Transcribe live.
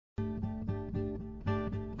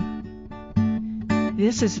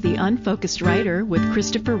This is The Unfocused Writer with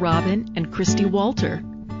Christopher Robin and Christy Walter,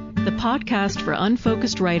 the podcast for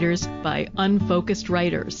unfocused writers by unfocused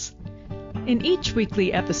writers. In each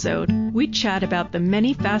weekly episode, we chat about the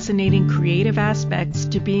many fascinating creative aspects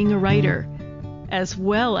to being a writer, as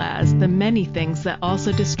well as the many things that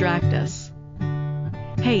also distract us.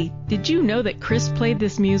 Hey, did you know that Chris played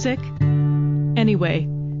this music? Anyway,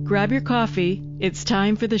 grab your coffee. It's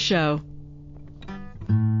time for the show.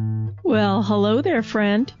 Well, hello there,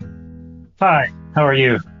 friend. Hi, how are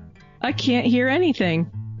you? I can't hear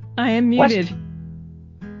anything. I am muted.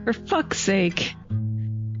 What? For fuck's sake.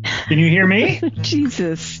 Can you hear me?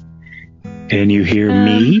 Jesus. Can you hear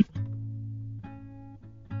me?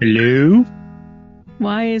 Hello?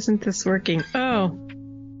 Why isn't this working? Oh.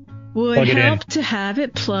 Would help to have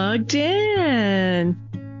it plugged in.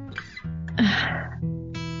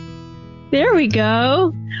 There we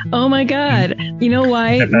go. Oh my God. You know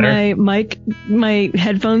why my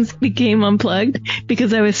headphones became unplugged?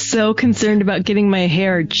 Because I was so concerned about getting my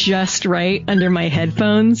hair just right under my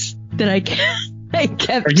headphones that I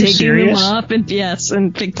kept taking them off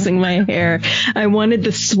and fixing my hair. I wanted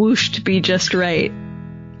the swoosh to be just right.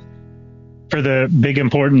 For the big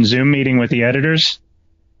important Zoom meeting with the editors?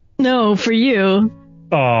 No, for you.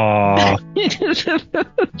 Aww.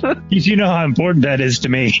 You know how important that is to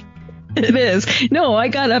me. It is. No, I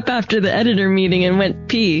got up after the editor meeting and went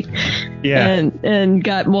pee. Yeah. And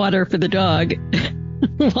got water for the dog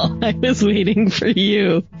while I was waiting for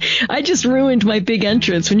you. I just ruined my big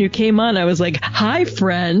entrance. When you came on, I was like, hi,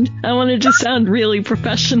 friend. I wanted to sound really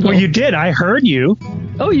professional. Well, you did. I heard you.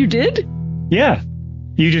 Oh, you did? Yeah.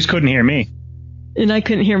 You just couldn't hear me. And I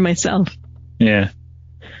couldn't hear myself. Yeah.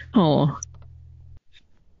 Oh.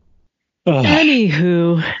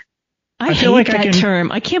 Anywho. I hate like that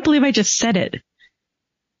term. I can't believe I just said it.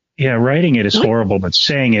 Yeah, writing it is horrible, but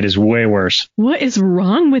saying it is way worse. What is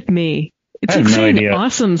wrong with me? It's like saying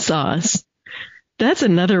awesome sauce. That's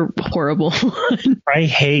another horrible one. I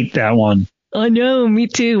hate that one. I know, me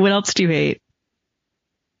too. What else do you hate?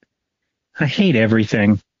 I hate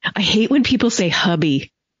everything. I hate when people say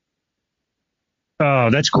hubby.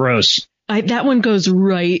 Oh, that's gross. That one goes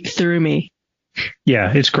right through me.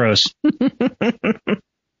 Yeah, it's gross.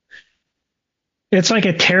 It's like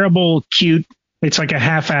a terrible, cute, it's like a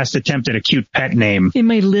half-assed attempt at a cute pet name. In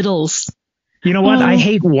my littles. You know what? I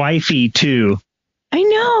hate wifey, too. I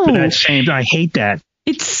know. For that same, I hate that.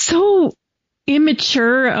 It's so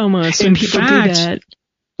immature, almost, when people do that.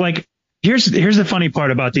 Like, here's the funny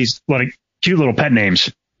part about these, like, cute little pet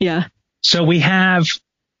names. Yeah. So we have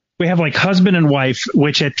like husband and wife,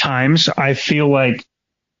 which at times I feel like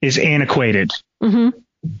is antiquated. Mm-hmm.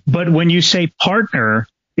 But when you say partner,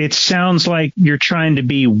 it sounds like you're trying to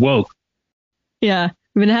be woke. Yeah.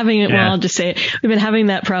 We've been having it. Yeah. Well, I'll just say it. We've been having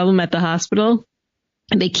that problem at the hospital.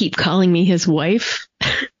 And they keep calling me his wife.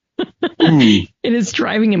 It is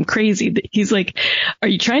driving him crazy. He's like, are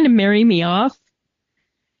you trying to marry me off?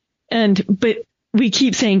 But we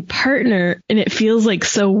keep saying partner, and it feels like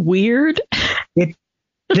so weird.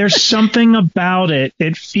 There's something about it.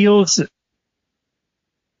 It feels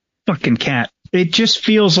fucking cat. It just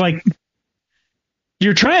feels like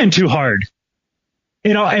you're trying too hard.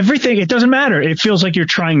 You know, everything, it doesn't matter. It feels like you're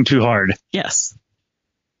trying too hard. Yes.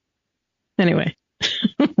 Anyway.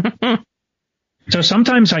 So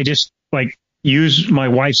sometimes I just like use my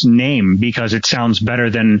wife's name because it sounds better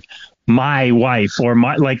than my wife or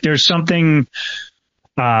there's something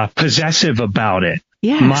possessive about it.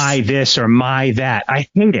 Yes. My this or my that. I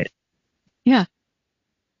hate it. Yeah.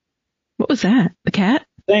 What was that? The cat?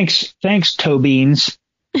 Thanks, Toe Beans.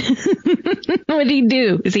 What did he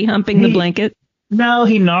do? Is he humping the blanket? No,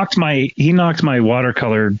 he knocked my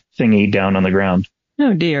watercolor thingy down on the ground.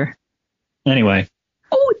 Oh dear. Anyway.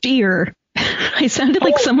 Oh dear. I sounded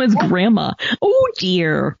like someone's grandma. Oh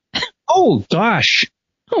dear. Oh gosh.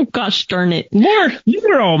 Oh gosh darn it. Lord,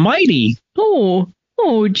 you're almighty. Oh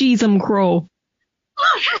geez, I'm crow.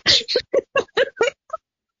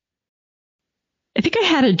 I think I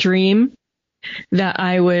had a dream that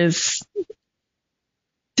I was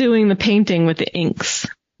doing the painting with the inks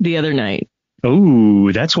the other night.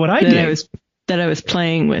 Oh, that's what I did. That I was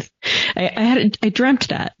playing with. I dreamt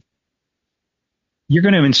that. You're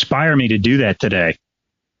going to inspire me to do that today.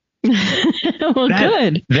 Well,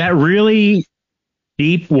 good. That really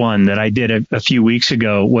deep one that I did a few weeks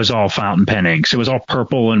ago was all fountain pen inks. It was all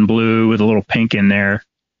purple and blue with a little pink in there.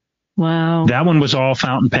 Wow. That one was all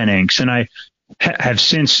fountain pen inks. And I have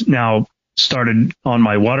since now started on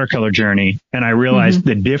my watercolor journey, and I realized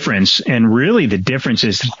the difference. And really the difference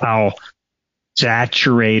is how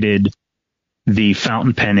saturated the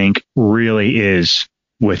fountain pen ink really is.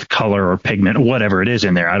 with color or pigment, whatever it is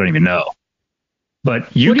in there. I don't even know.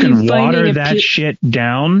 But you What are can you water finding that shit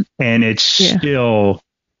down and it's still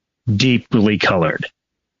deeply colored.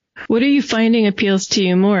 What are you finding appeals to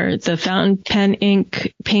you more, the fountain pen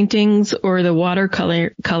ink paintings or the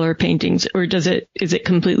watercolor paintings, or is it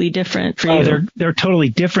completely different for you? They're totally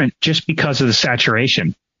different just because of the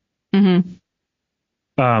saturation. Mm-hmm.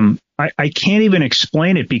 I can't even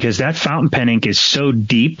explain it because that fountain pen ink is so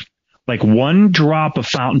deep. Like one drop of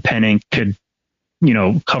fountain pen ink could,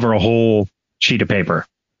 cover a whole sheet of paper.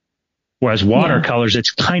 Whereas watercolors,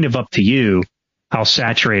 it's kind of up to you how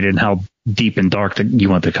saturated and how deep and dark that you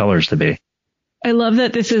want the colors to be. I love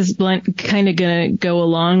that this is kind of going to go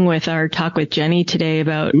along with our talk with Jenny today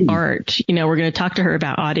about art. We're going to talk to her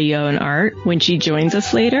about audio and art when she joins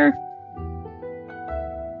us later.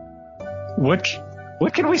 What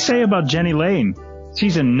can we say about Jenny Lane?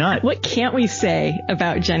 She's a nut. What can't we say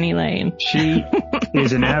about Jenny Lane? She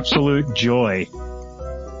is an absolute joy.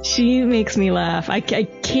 She makes me laugh. I could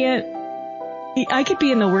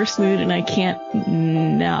be in the worst mood and I can't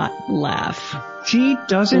not laugh. She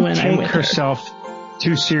doesn't take herself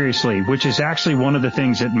too seriously, which is actually one of the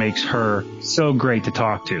things that makes her so great to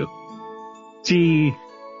talk to. She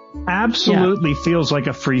absolutely feels like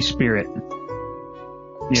a free spirit.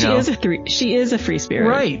 She is a free spirit.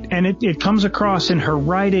 Right. And it comes across in her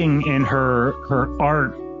writing, in her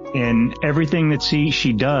art, in everything that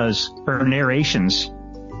she does, her narrations.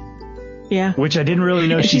 Yeah. Which I didn't really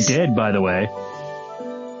know she did, by the way.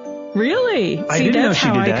 Really? I didn't know she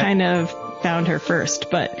did that. That's how I kind of found her first.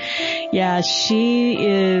 But yeah, she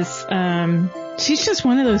is, she's just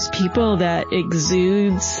one of those people that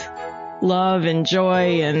exudes love and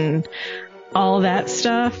joy and all that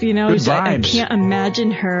stuff, Good vibes. I can't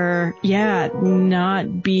imagine her,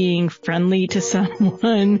 not being friendly to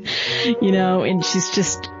someone, and she's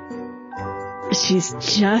just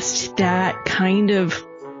that kind of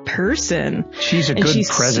person. She's a good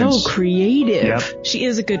presence. So creative. Yep. She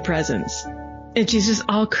is a good presence. And she's just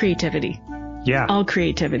all creativity. Yeah. All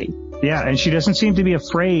creativity. Yeah. And she doesn't seem to be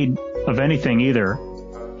afraid of anything either.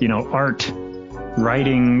 Art,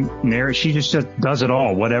 writing, narrative. She just does it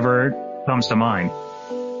all, whatever comes to mind.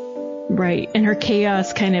 Right. And her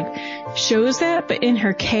chaos kind of shows that, but in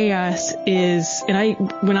her chaos is,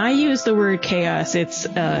 when I use the word chaos, it's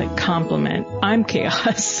a compliment. I'm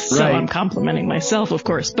chaos. So I'm complimenting myself, of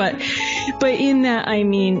course. But in that, I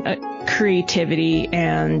mean, creativity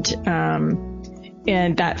and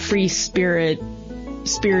that free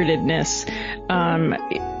spiritedness,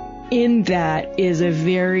 in that is a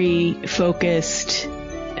very focused,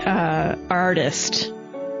 artist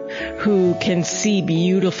who can see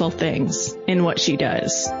beautiful things in what she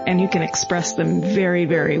does and who can express them very,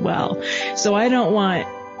 very well. So I don't want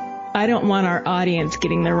our audience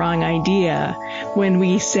getting the wrong idea when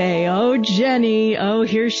we say, oh, Jenny, oh,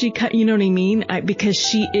 here she cut, you know what I mean? Because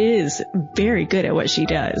she is very good at what she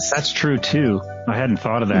does. That's true too. I hadn't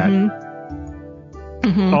thought of that. Mm-hmm.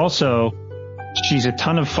 Mm-hmm. Also, she's a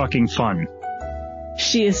ton of fucking fun.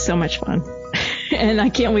 She is so much fun. And I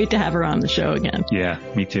can't wait to have her on the show again. Yeah,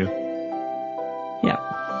 me too. Yep.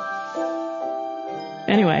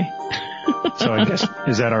 Anyway. So I guess,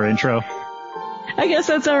 is that our intro? I guess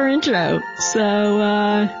that's our intro.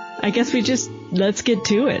 So, I guess let's get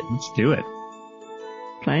to it. Let's do it.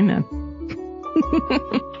 Fine then.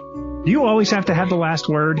 Do you always have to have the last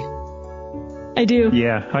word? I do.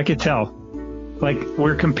 Yeah, I could tell. Like,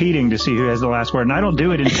 we're competing to see who has the last word, and I don't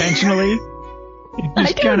do it intentionally. It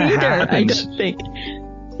just kind of happens. I don't think.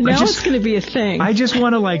 Now it's going to be a thing. I just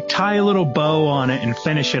want to tie a little bow on it and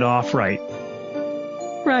finish it off right.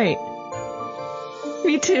 Right.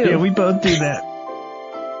 Me too. Yeah, we both do that.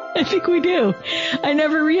 I think we do. I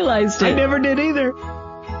never realized it. I never did either.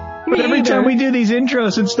 But every time we do these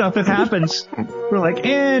intros and stuff, it happens. We're like,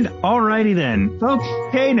 and alrighty then.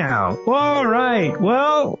 Okay now. All right.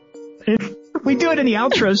 Well, we do it in the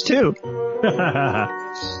outros too.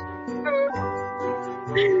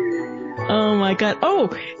 Oh my God. Oh,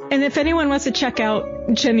 and if anyone wants to check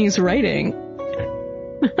out Jenny's writing,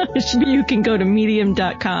 you can go to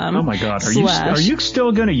medium.com. Oh my God. Are you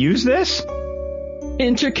still going to use this?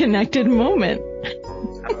 Interconnected moment.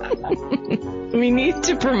 We need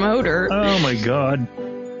to promote her. Oh my God.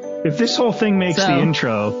 If this whole thing makes the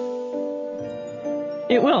intro.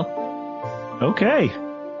 It will. Okay.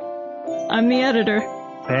 I'm the editor.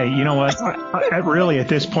 Hey, you know what? Really, at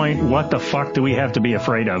this point, what the fuck do we have to be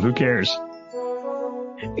afraid of? Who cares?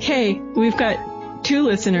 Hey, we've got 2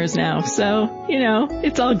 listeners now, so,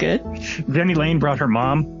 it's all good. Jenny Lane brought her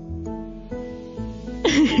mom.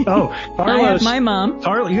 Oh, Carlos. I have my mom.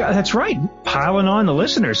 Yeah, that's right. Piling on the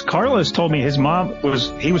listeners. Carlos told me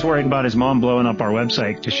he was worried about his mom blowing up our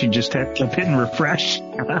website because she just kept hitting refresh.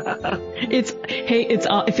 If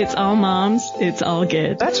it's all moms, it's all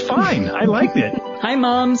good. That's fine. I liked it. Hi,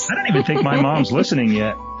 moms. I don't even think my mom's listening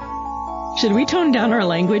yet. Should we tone down our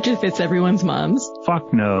language if it's everyone's moms?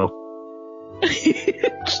 Fuck no.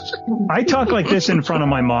 I talk like this in front of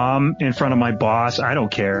my mom, in front of my boss. I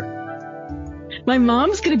don't care. My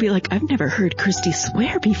mom's going to be like, I've never heard Christy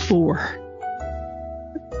swear before.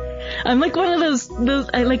 I'm like one of those,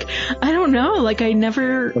 I don't know, like I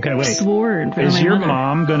never swore in front of my Is your mother.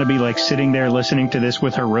 mom going to be like sitting there listening to this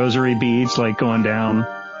with her rosary beads, like going down,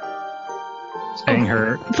 saying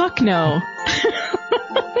her? Fuck no.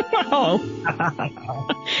 No.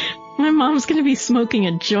 My mom's going to be smoking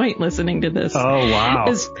a joint listening to this. Oh, wow.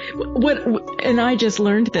 And I just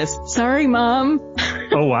learned this. Sorry, Mom.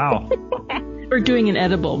 Oh, wow. Or doing an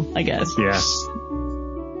edible, I guess. Yes.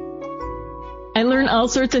 I learn all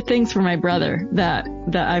sorts of things from my brother that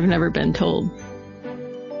I've never been told.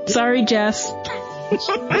 Sorry, Jess.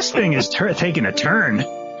 This thing is taking a turn.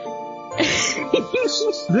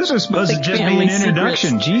 This was supposed to just be an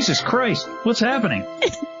introduction. Secrets. Jesus Christ. What's happening?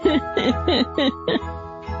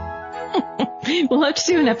 We'll have to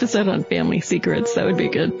do an episode on family secrets. That would be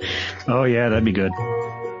good. Oh, yeah, that'd be good.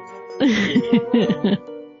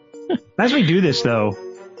 As we do this, though,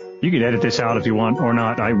 you could edit this out if you want or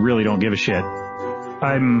not. I really don't give a shit.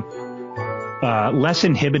 I'm less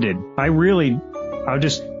inhibited. I'll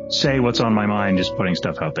just say what's on my mind, just putting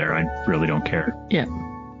stuff out there. I really don't care. Yeah.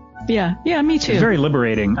 Yeah, me too. It's very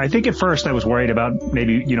liberating. I think at first I was worried about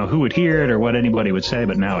maybe, who would hear it or what anybody would say,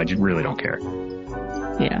 but now I just really don't care.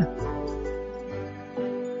 Yeah.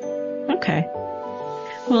 Okay.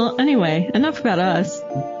 Well, anyway, enough about us.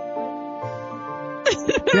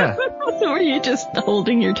 Yeah. Were you just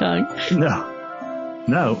holding your tongue?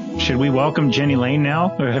 No. Should we welcome Jenny Lane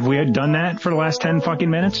now? Or have we done that for the last 10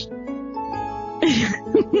 fucking minutes?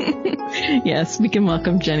 Yes, we can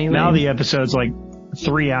welcome Jenny Lane. Now the episode's like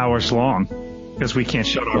 3 hours long because we can't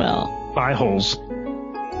shut our eye holes.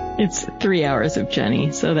 It's 3 hours of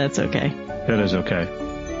Jenny, so that's okay. That is okay.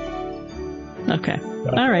 Okay.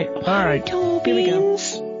 All right. Here we go.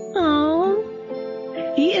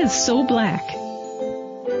 Oh, he is so black.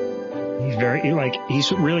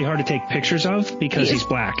 He's really hard to take pictures of because he's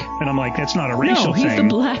black. And I'm like, that's not a racial thing. No, he's the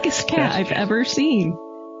blackest cat I've ever seen.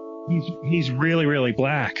 He's really, really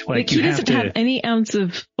black. He doesn't have any ounce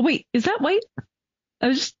of... Oh, wait, is that white?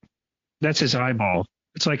 That's his eyeball.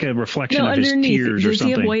 It's like a reflection of his tears or something.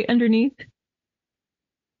 Does he have white underneath?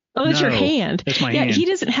 Oh, that's your hand. That's my hand. Yeah, he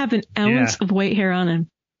doesn't have an ounce of white hair on him.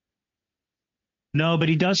 No, but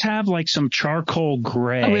he does have like some charcoal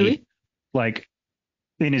gray. Oh, really? Like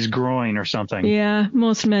in his groin or something. Yeah,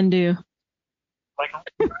 most men do.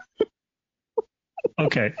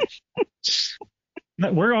 Okay.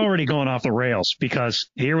 We're already going off the rails because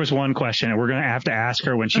here was one question, and we're going to have to ask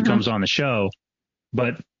her when she comes on the show.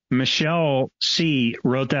 But Michelle C.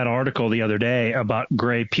 wrote that article the other day about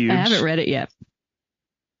gray pubes. I haven't read it yet.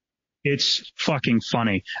 It's fucking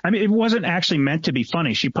funny. I mean, it wasn't actually meant to be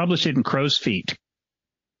funny. She published it in Crow's Feet.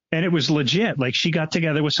 And it was legit. Like, she got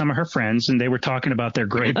together with some of her friends, and they were talking about their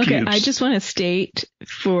gray pubes. Okay, I just want to state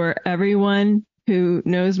for everyone who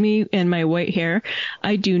knows me and my white hair,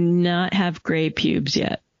 I do not have gray pubes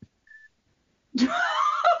yet.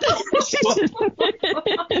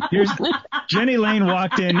 Jenny Lane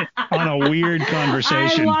walked in on a weird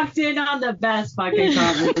conversation. I walked in on the best fucking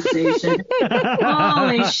conversation.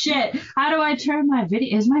 Holy shit. How do I turn my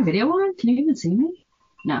video? Is my video on? Can you even see me?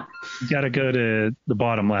 No. You got to go to the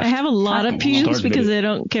bottom left. I have a lot of pubes because I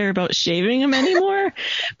don't care about shaving them anymore,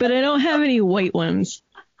 but I don't have any white ones.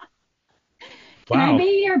 Can I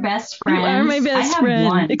be your best friend? You are my best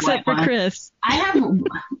friend, except for Chris. I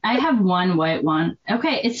have one white one.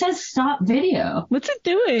 Okay, it says stop video. What's it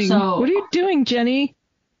doing? What are you doing, Jenny?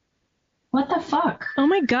 What the fuck? Oh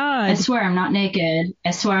my god. I swear I'm not naked.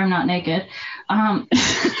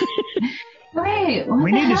 Wait,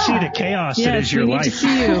 we need to see the chaos that is your life. Yes, we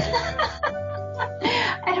need to see you.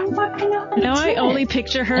 I don't fucking know. Now I only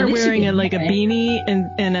picture her wearing a beanie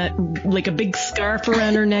and a big scarf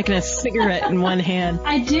around her neck and a cigarette in one hand.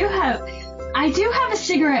 I do have a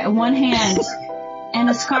cigarette in one hand and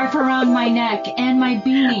a scarf around my neck and my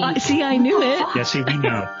beanie. See, I knew it. Yeah, see, we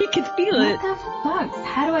know. You could feel it. What the fuck?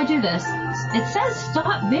 How do I do this? It says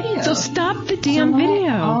stop video. So stop the damn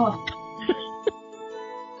video. Oh.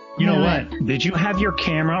 You know what? Did you have your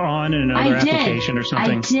camera on in another application or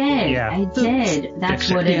something? I did. Yeah. I did.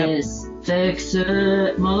 That's what it is. Fix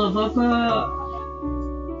it, motherfucker.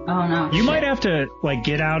 Oh no. You might have to like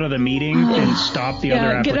get out of the meeting and stop the other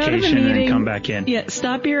application and then come back in. Yeah,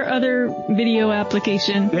 stop your other video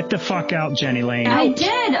application. Get the fuck out, Jenny Lane. I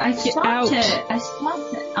did. I stopped it. I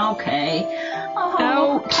stopped it. Okay. Oh,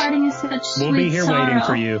 out. Parting is such sweet We'll be here sorrow. waiting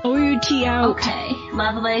for you. OUT out. Okay.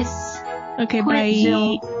 Lovelace. Okay, Quit, bye.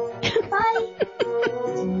 Jill. Bye.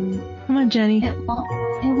 Come on, Jenny. It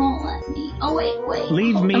won't let me. Oh, wait.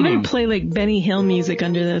 Leave I'm meeting. gonna play like Benny Hill music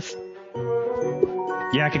under this.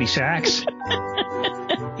 Yakety Sax.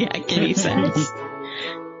 Yakety Sax.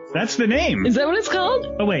 That's the name. Is that what it's called?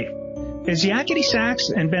 Oh, wait. Is Yakety Sax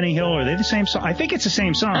and Benny Hill, are they the same song? I think it's the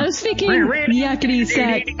same song. I was thinking Yakety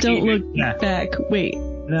Sax, don't look Yeah. back. Wait,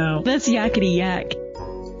 No. that's Yakety Yak.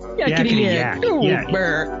 Yakety Yak. Oh, Yeah.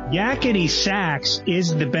 brr. Yakety Sax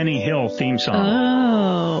is the Benny Hill theme song.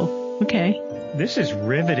 Oh, okay. This is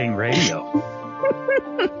riveting radio.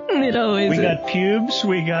 It always We is. got Pubes,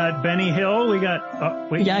 we got Benny Hill, we got... Oh,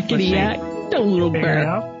 wait. Yakety Yak. Don't little Figure it bird.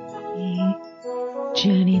 out.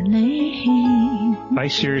 Jenny Lane. I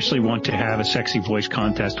seriously want to have a sexy voice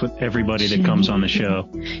contest with everybody that comes on the show.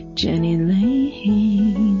 Jenny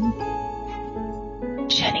Lane.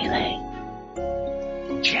 Jenny Lane.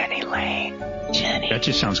 Jenny Lane. Jenny. That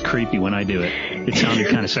just sounds creepy when I do it. It sounded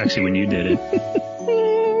kind of sexy when you did it.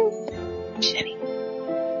 Jenny.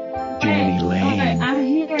 Jenny Lane. Okay, I'm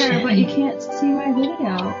here, but you can't see my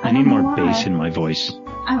video. I need more bass in my voice.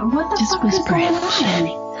 What the Just fuck whisper is it. going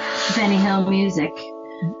on? Benny Hill music.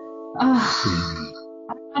 Oh,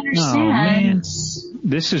 I don't understand. Oh, man.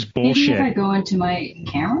 This is Maybe if I bullshit. go into my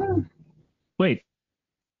camera? Wait,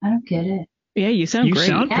 I don't get it. Yeah, you sound You great.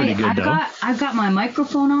 sound- Pretty good, though. I've got my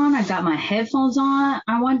microphone on. I've got my headphones on.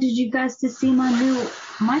 I wanted you guys to see my new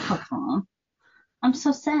microphone. I'm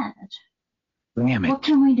so sad. damn it. What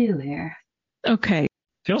can we do here? Okay.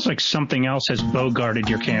 Feels like something else has bogarted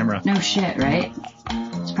your camera. No shit, right?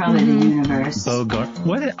 It's probably the universe. Bogart.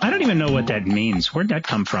 What? I don't even know what that means. Where'd that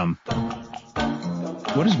come from?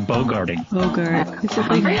 What is bogarting? Bogart. Is it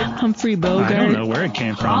like Humphrey Bogart? I don't know where it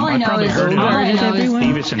came from. All I know probably is heard it all on I know is everyone.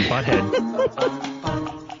 Beavis and Butthead.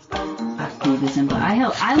 Beavis and Butt.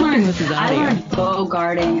 I learned This is audio.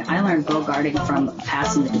 bogarting. I learned bogarting from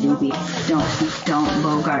passing the doobie. Don't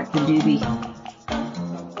bogart the doobie.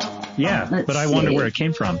 Yeah, Let's but I wonder see. where it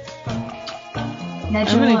came from. Now,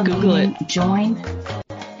 I'm gonna Google it. Join.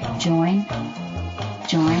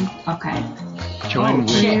 Okay. Join with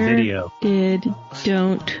shit. video.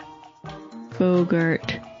 Don't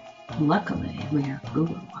Bogart. Luckily, we have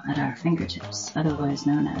Google at our fingertips, otherwise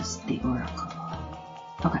known as the Oracle.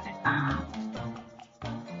 Okay.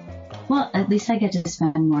 Well, at least I get to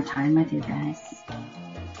spend more time with you guys.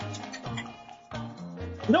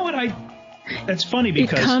 You know what? That's funny It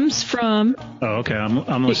because. comes from Oh, okay. I'm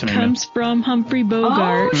it listening. comes from Humphrey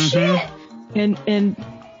Bogart Oh shit!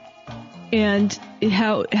 and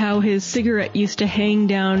how his cigarette used to hang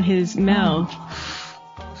down his mouth.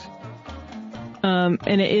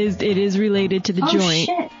 And it is related to the Oh joint.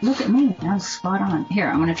 shit! Look at me. I was spot on. Here,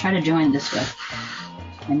 I'm gonna try to join this with.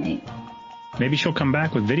 And Maybe she'll come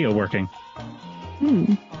back with video working.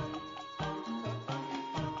 Hmm.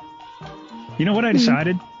 You know what I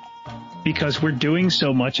decided? Because we're doing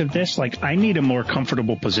so much of this, like, I need a more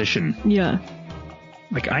comfortable position. Yeah.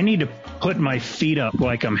 Like, I need to put my feet up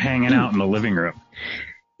like I'm hanging out in the living room.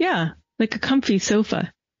 Yeah. Like a comfy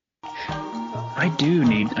sofa.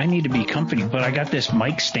 I need to be comfy, but I got this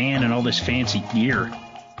mic stand and all this fancy gear.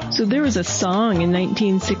 So there was a song in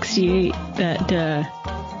 1968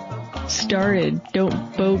 that started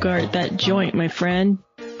 "Don't Bogart That Joint, My Friend.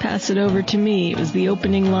 Pass it over to me." It was the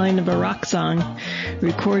opening line of a rock song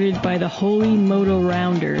recorded by the Holy Moto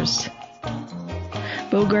Rounders.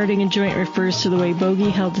 Bogarting a joint refers to the way Bogey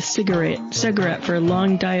held a cigarette for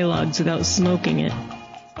long dialogues without smoking it.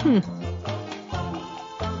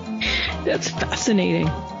 That's fascinating.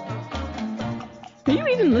 Are you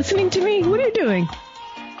even listening to me? What are you doing?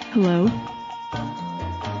 Hello?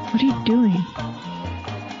 What are you doing?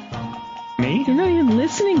 Me? You're not even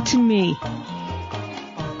listening to me.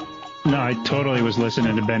 No, I totally was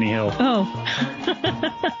listening to Benny Hill. Oh.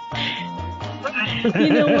 You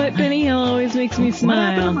know what? Benny Hill always makes me What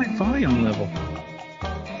happened to smile. my volume level?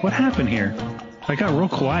 What happened here? I got real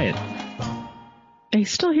quiet. I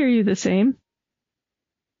still hear you the same.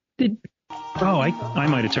 Oh, I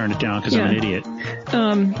might have turned it down because I'm an idiot.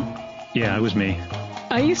 Yeah, it was me.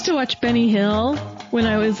 I used to watch Benny Hill when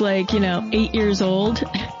I was 8 years old.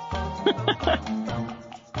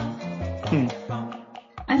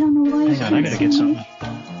 I don't know why you Hang on, I can't gotta see get me. something.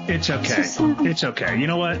 It's okay. So sad. It's okay. You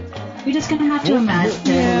know what? You're just gonna have to imagine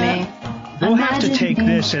me. We'll have to Imagine take me.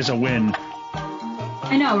 this as a win.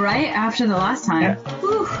 I know, right? After the last time. Yeah.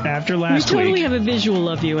 Whew. After last we totally week. have a visual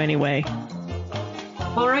of you anyway.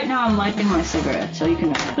 Well, right now I'm lighting my cigarette, so you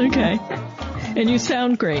can. Okay. And you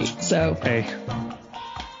sound great, so. Hey.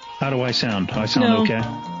 How do I sound? Do I sound okay?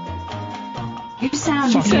 You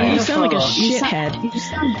sound Fuck beautiful. off. You sound like a You shithead. You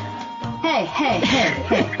sound.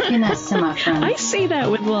 Hey. Be nice to my friend. I say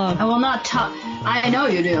that with love. I will not talk. I know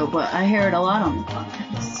you do, but I hear it a lot on the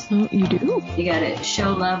podcast. Oh, you do? You gotta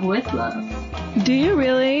show love with love. Do you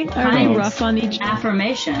really? Are we Kindness. rough on each other?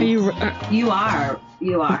 Affirmation. Are you? You are.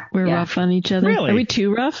 We're yeah. rough on each other. Really? Are we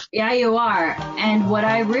too rough? Yeah, you are. And what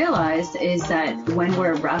I realized is that when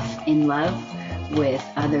we're rough in love with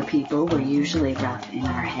other people, we're usually rough in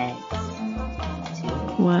our heads,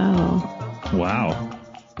 too. Wow.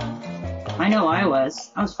 I know I was.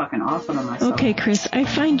 I was fucking awful to myself. Okay, Chris, I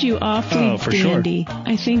find you awfully for dandy. sure.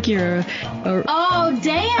 I think you're Oh,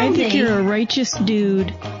 dandy! I think you're a righteous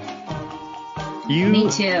dude. Me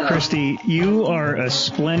too. Christy, you are a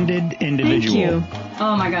splendid individual. Thank you.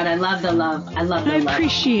 Oh my god, I love the love. I love the I love.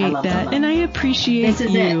 appreciate I love the that, love. and I appreciate This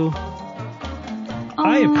is you.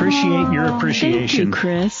 I appreciate your Oh, Thank appreciation. you,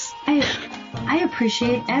 Chris. I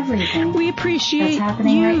appreciate everything We that's appreciate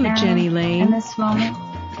happening you, right now Jenny in Lane. this moment.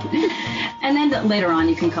 And then later on,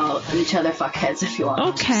 you can call each other fuckheads if you want.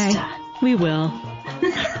 Okay, Just, we will.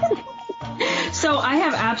 So I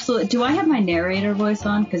have absolute. Do I have my narrator voice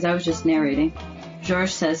on? Because I was just narrating.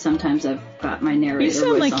 George says sometimes I've got my narrator You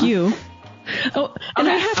sound voice like on. you. Oh, and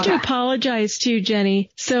I have to okay. apologize apologize too, Jenny.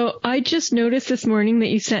 So I just noticed this morning that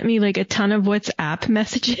you sent me like a ton of WhatsApp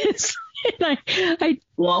messages. And I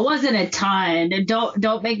Well, it wasn't a ton.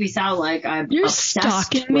 Don't make me sound like I'm you're obsessed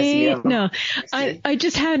stalking with me. you. No, I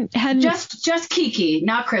just hadn't Just Kiki,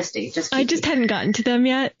 not Christy. Just Kiki. I just hadn't gotten to them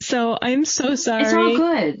yet. So I'm so sorry. It's all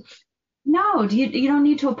good. No, you don't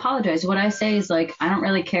need to apologize. What I say is like, I don't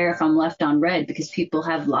really care if I'm left on red because people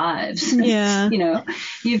have lives. Yeah. You know,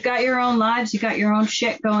 you've got your own lives. You got your own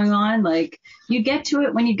shit going on. Like, you get to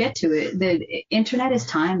it when you get to it. The internet is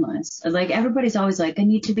timeless. Like, everybody's always like, I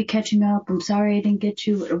need to be catching up. I'm sorry I didn't get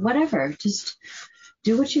you, or whatever. Just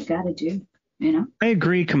do what you got to do, you know? I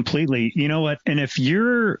agree completely. You know what? And if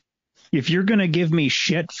you're going to give me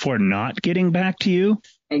shit for not getting back to you,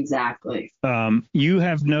 Exactly. you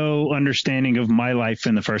have no understanding of my life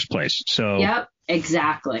in the first place. So, Yep.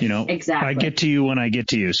 Exactly. you know, exactly. I get to you when I get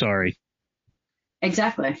to you. Sorry.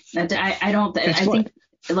 Exactly. I don't, I It's think,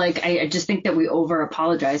 like, I just think that we over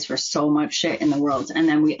apologize for so much shit in the world, and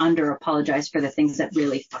then we under apologize for the things that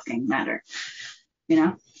really fucking matter. You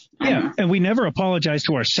know? I don't Yeah. know. And we never apologize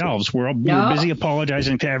to ourselves. We're busy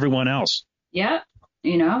apologizing to everyone else. Yep.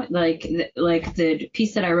 You know, like the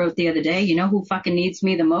piece that I wrote the other day, you know who fucking needs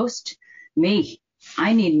me the most? Me.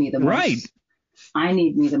 I need me the most. Right. I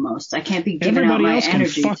need me the most. I can't be giving Everybody out my else can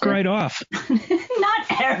energy. fuck right off.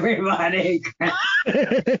 Not everybody.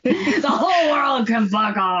 The whole world can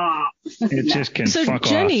fuck off. It just can So fuck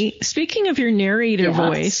Jenny, speaking of your narrator Yes.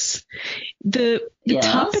 voice, the Yes.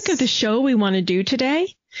 topic of the show we want to do today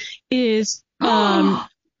is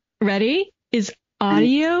ready? Is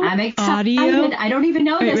audio, I'm excited. audio, I don't even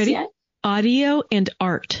know All right, this ready? yet. audio and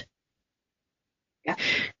art.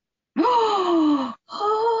 Oh,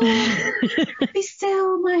 be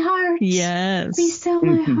still, my heart. Yes. Be still,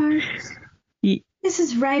 my heart. Ye- This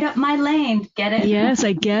is right up my lane. Get it? Yes,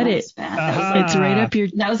 I get That it. was bad. That was like, It's right up your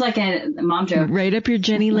that was like a mom joke. right up your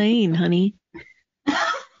Jenny Lane, honey.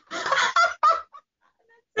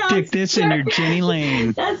 Stick this in your Jenny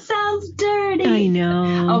Lane. That sounds dirty. I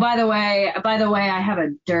know. Oh, by the way, I have a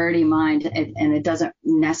dirty mind, and it doesn't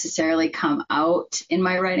necessarily come out in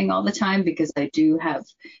my writing all the time because I do have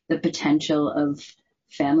the potential of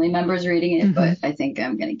family members reading it, but I think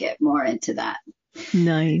I'm going to get more into that.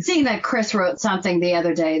 Nice. Seeing that Chris wrote something the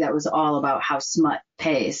other day that was all about how smut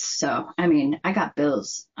pays. So, I mean, I got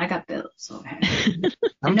bills. Okay.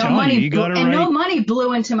 I'm telling you, you got it right. No money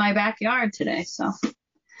blew into my backyard today. So.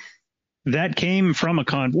 That came from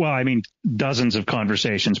dozens of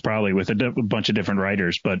conversations probably with a bunch of different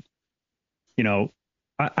writers. But, you know,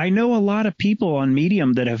 I know a lot of people on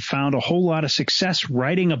Medium that have found a whole lot of success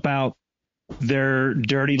writing about their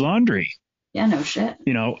dirty laundry. Yeah, no shit.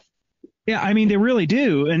 You know, yeah, I mean, they really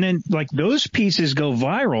do. And then like those pieces go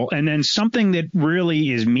viral, and then something that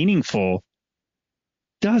really is meaningful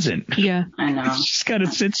doesn't. Yeah. I know. It just kind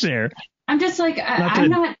of sits there. I'm just like, Not I'm to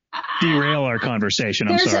not. derail our conversation.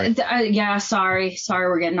 I'm sorry. Sorry,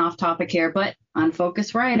 we're getting off topic here, but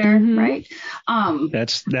unfocused writer, right?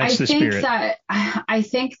 That's the spirit. I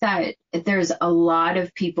think that there's a lot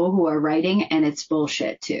of people who are writing and it's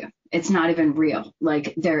bullshit too. it's not even real.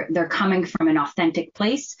 Like they're coming from an authentic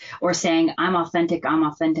place or saying, I'm authentic, I'm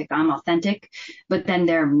authentic, I'm authentic, but then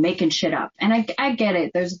they're making shit up. And I get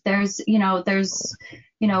it. There's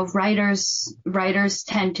writers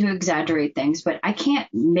tend to exaggerate things, but I can't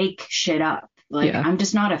make shit up. Like I'm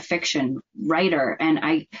just not a fiction writer. And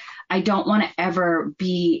I don't want to ever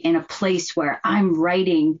be in a place where I'm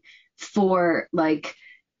writing for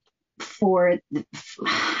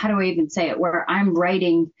how do I even say it, where I'm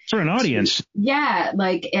writing for an audience. I'm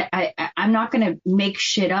not going to make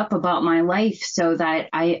shit up about my life so that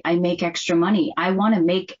I make extra money. I want to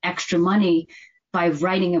make extra money by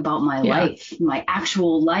writing about my life, my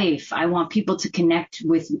actual life. I want people to connect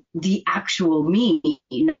with the actual me,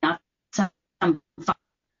 not some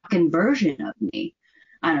fucking version of me.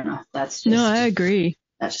 I don't know. No, I agree.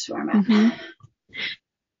 That's just where I'm at. Mm-hmm.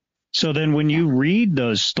 So then when you read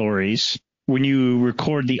those stories, when you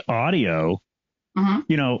record the audio,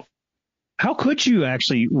 how could you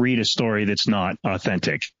actually read a story that's not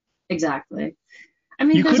authentic? Exactly. I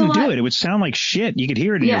mean, you couldn't do it. It would sound like shit. You could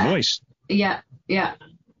hear it in your voice. Yeah.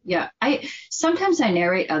 Sometimes I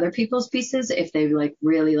narrate other people's pieces if they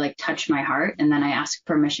really touch my heart, and then I ask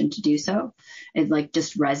permission to do so. It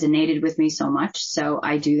just resonated with me so much. So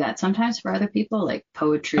I do that sometimes for other people, like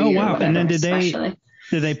poetry. Oh, wow. Whatever, and then did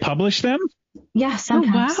they publish them? Yeah,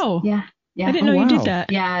 sometimes. Oh, wow. Yeah. I didn't know you did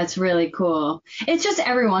that. Yeah, it's really cool. It's just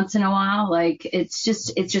every once in a while, it's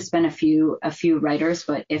just been a few writers,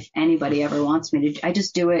 but if anybody ever wants me to, I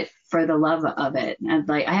just do it for the love of it.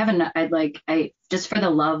 I just for the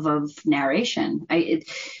love of narration.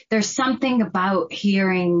 There's something about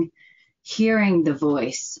hearing the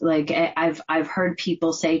voice. Like I've heard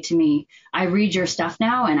people say to me, I read your stuff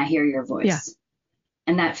now and I hear your voice. Yeah.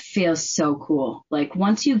 And that feels so cool. Like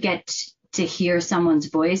once you get to hear someone's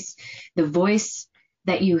voice, the voice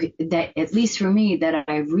that at least for me, that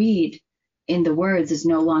I read in the words is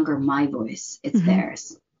no longer my voice. It's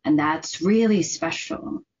theirs. And that's really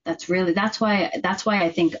special. That's why I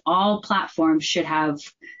think all platforms should have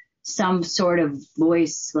some sort of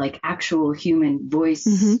voice, like actual human voice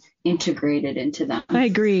integrated into them. I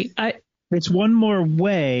agree. It's one more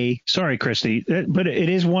way. Sorry, Christy, but it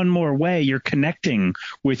is one more way you're connecting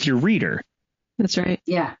with your reader. That's right.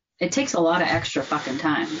 Yeah. It takes a lot of extra fucking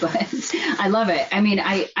time, but I love it. I mean,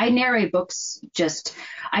 I narrate books.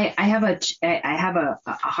 I have a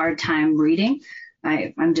hard time reading.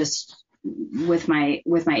 I'm just with my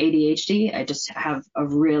ADHD. I just have a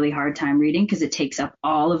really hard time reading because it takes up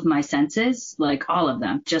all of my senses, like all of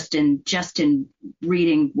them, just in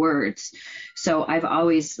reading words. So I've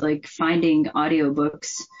always finding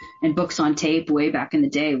audiobooks and books on tape way back in the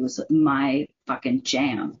day was my fucking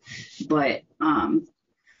jam. But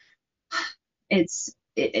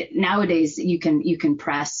nowadays you can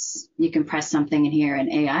press something in here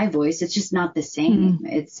an AI voice. It's just not the same.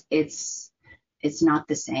 It's not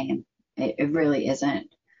the same. It really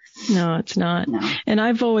isn't. No, it's not. No. And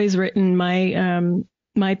I've always written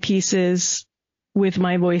my pieces with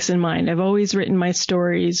my voice in mind. I've always written my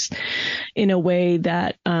stories in a way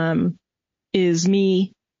that is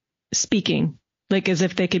me speaking, like as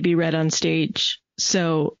if they could be read on stage.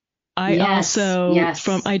 So I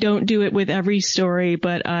I don't do it with every story,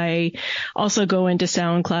 but I also go into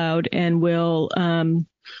SoundCloud and will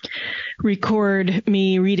record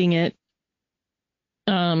me reading it.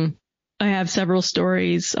 I have several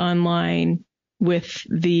stories online with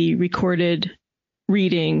the recorded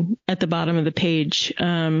reading at the bottom of the page.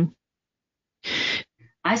 I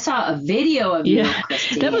saw a video of you,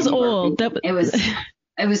 Christy. That was old.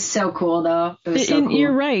 It was so cool, though. It was so cool.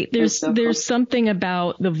 You're right. There's something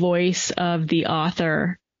about the voice of the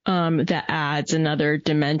author that adds another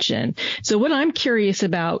dimension. So what I'm curious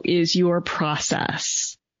about is your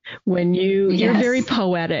process. When you're very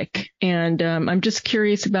poetic, and I'm just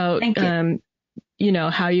curious about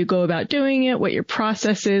how you go about doing it, what your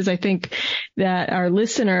process is. I think that our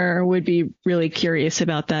listener would be really curious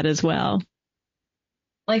about that as well.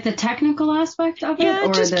 Like the technical aspect of it? Yeah,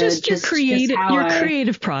 or just your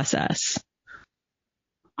creative process.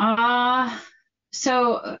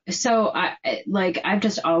 So I've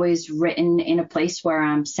just always written in a place where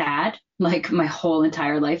I'm sad. Like my whole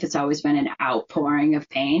entire life, it's always been an outpouring of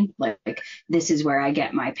pain. Like this is where I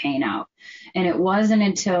get my pain out. And it wasn't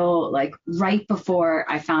until right before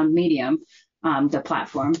I found Medium, the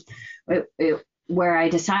platform, where I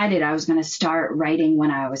decided I was going to start writing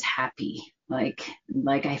when I was happy. Like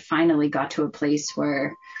I finally got to a place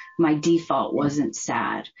where my default wasn't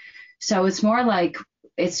sad. So it's more like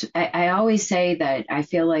I always say that I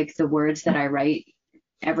feel like the words that I write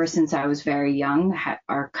ever since I was very young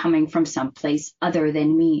are coming from some place other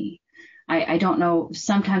than me. I don't know.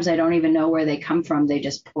 Sometimes I don't even know where they come from. They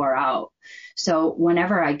just pour out. So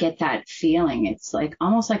whenever I get that feeling, it's like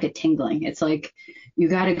almost like a tingling. It's like, you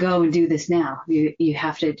got to go and do this now. You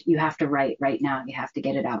have to write right now. You have to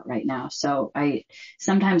get it out right now. So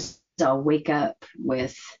sometimes I'll wake up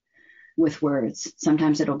with words.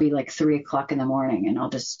 Sometimes it'll be like 3 o'clock in the morning and I'll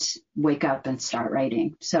just wake up and start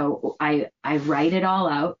writing. So I write it all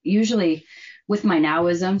out, usually with my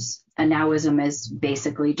nowisms. A nowism is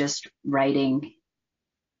basically just writing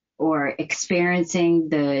or experiencing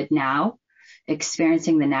the now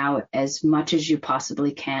as much as you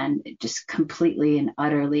possibly can, just completely and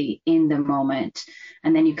utterly in the moment.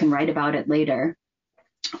 And then you can write about it later,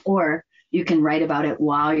 or you can write about it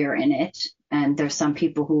while you're in it. And there's some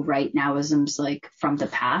people who write nowisms like from the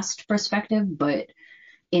past perspective, but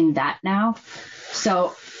in that now.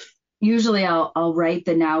 So usually I'll write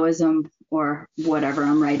the nowism or whatever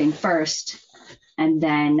I'm writing first, and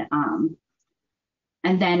then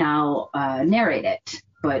I'll narrate it.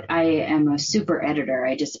 But I am a super editor.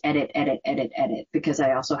 I just edit because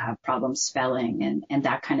I also have problems spelling and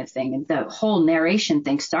that kind of thing. And the whole narration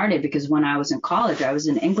thing started because when I was in college, I was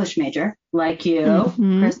an English major, like you,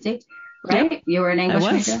 Christy, right? Yep. You were an English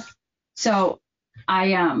major. So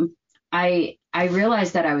I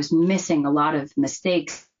realized that I was missing a lot of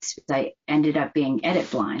mistakes. I ended up being edit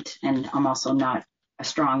blind, and I'm also not a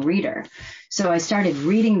strong reader. So I started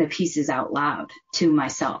reading the pieces out loud to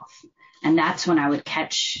myself. And that's when I would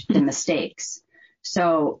catch the mistakes.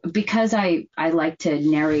 So because I like to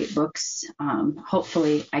narrate books,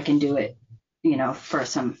 hopefully I can do it, for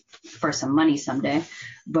some money someday,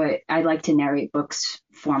 but I like to narrate books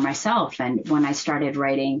for myself. And when I started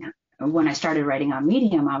writing on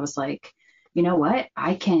Medium, I was like, you know what?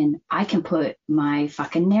 I can put my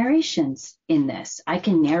fucking narrations in this. I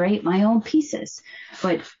can narrate my own pieces,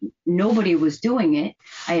 but nobody was doing it.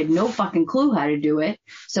 I had no fucking clue how to do it.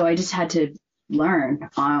 So I just had to learn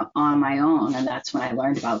on my own. And that's when I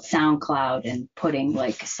learned about SoundCloud and putting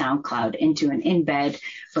like SoundCloud into an embed.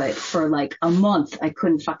 But for like a month, I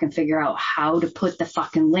couldn't fucking figure out how to put the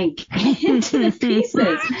fucking link into the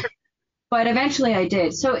pieces. But eventually I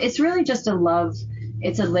did. So it's really just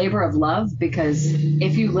it's a labor of love, because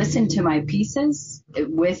if you listen to my pieces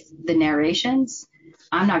with the narrations,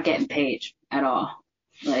 I'm not getting paid at all.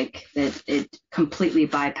 Like it completely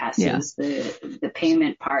bypasses the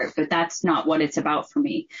payment part, but that's not what it's about for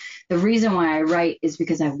me. The reason why I write is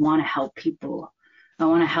because I want to help people. I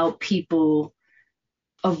want to help people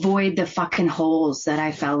avoid the fucking holes that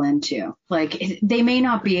I fell into. Like they may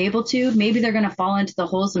not be able to, maybe they're going to fall into the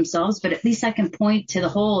holes themselves, but at least I can point to the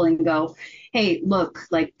hole and go, hey, look,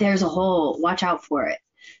 like there's a hole, watch out for it.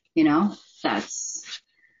 Then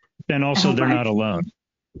also they're not alone.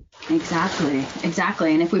 Exactly.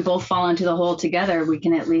 And if we both fall into the hole together, we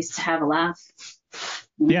can at least have a laugh.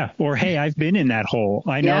 Yeah. Or, hey, I've been in that hole.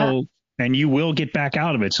 I know. And you will get back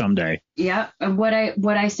out of it someday. Yeah. And what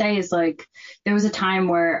I say is like, there was a time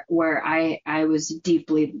where I was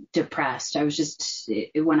deeply depressed. I was just,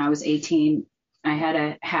 when I was 18, I had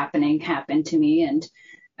a happening happen to me and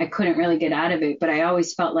I couldn't really get out of it. But I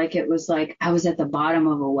always felt like it was like I was at the bottom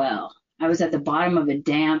of a well. I was at the bottom of a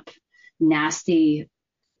damp, nasty,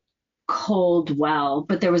 cold well,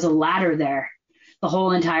 but there was a ladder there the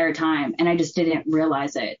whole entire time. And I just didn't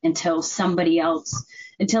realize it until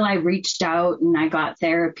I reached out and I got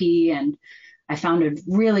therapy, and I found a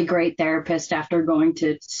really great therapist after going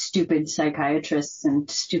to stupid psychiatrists and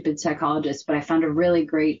stupid psychologists. But I found a really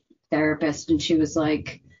great therapist, and she was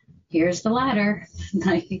like, here's the ladder.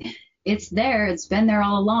 Like, it's there. It's been there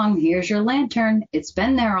all along. Here's your lantern. It's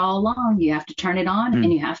been there all along. You have to turn it on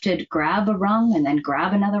and you have to grab a rung and then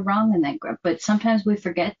grab another rung and then but sometimes we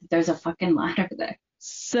forget that there's a fucking ladder there.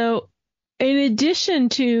 So in addition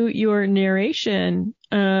to your narration,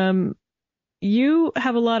 you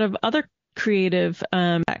have a lot of other creative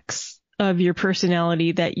aspects of your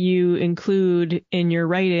personality that you include in your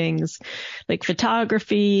writings, like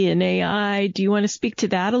photography and AI. Do you want to speak to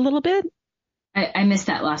that a little bit? I missed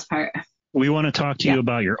that last part. We want to talk to you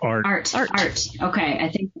about your art. Art. Okay. I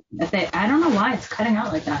think I don't know why it's cutting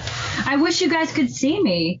out like that. I wish you guys could see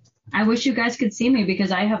me.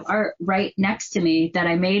 Because I have art right next to me that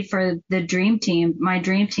I made for the Dream Team, my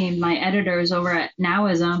editors over at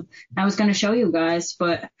Nowism. I was going to show you guys,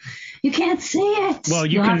 but you can't see it. Well,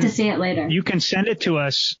 you'll have to see it later. You can send it to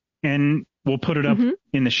us and we'll put it up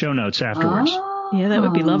in the show notes afterwards. Oh, yeah, that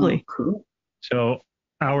would be lovely. Cool. So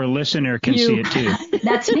our listener can see it too.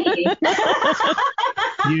 That's me.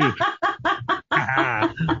 You.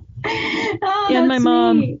 And my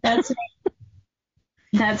mom. Me. That's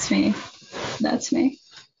me.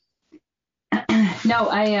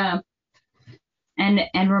 No,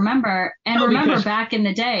 And remember back in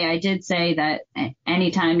the day, I did say that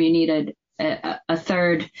anytime you needed a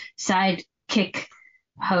third sidekick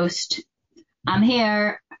host, I'm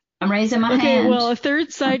here. I'm raising my hand. Okay, well, a third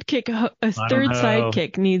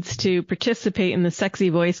sidekick needs to participate in the sexy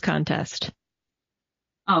voice contest.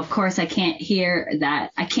 Oh, of course, I can't hear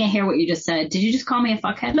that. I can't hear what you just said. Did you just call me a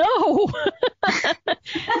fuckhead? No.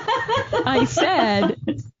 I said.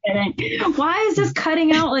 Why is this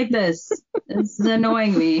cutting out like this? This is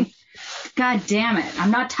annoying me. God damn it.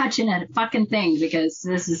 I'm not touching a fucking thing because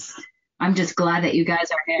I'm just glad that you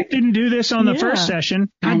guys are here. I didn't do this on the first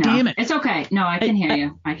session. God damn it. It's okay. No, I can hear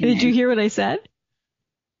you. Did you hear what I said?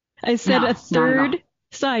 I said a third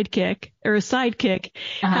sidekick or a sidekick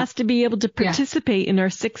has to be able to participate in our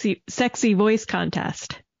sexy voice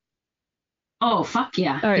contest. Oh, fuck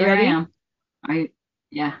yeah. All right, here ready? I am.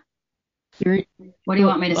 Yeah. What do you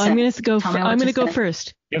want me to say? I'm going to go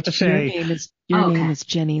first. You have to say your name is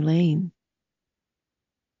Jenny Lane.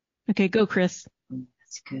 Okay, go, Chris.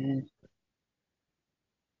 That's good.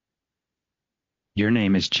 Your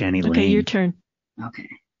name is Jenny Lane. Okay, your turn. Okay.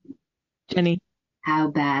 Jenny. How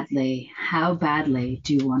badly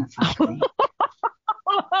do you want to fuck me?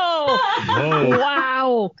 Oh,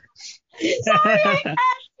 wow. Sorry,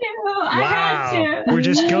 I had to. We're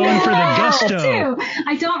just going for the gusto.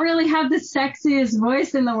 I don't really have the sexiest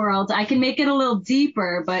voice in the world. I can make it a little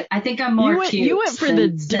deeper, but I think I'm more cute. You went for the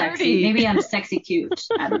dirty. Sexy. Maybe I'm sexy cute.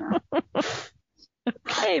 I don't know.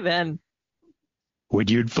 Okay, then.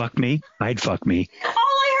 Would you fuck me? I'd fuck me. All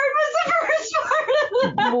I heard was the first part of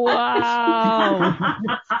that. Wow.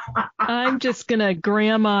 I'm just going to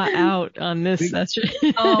grandma out on this session.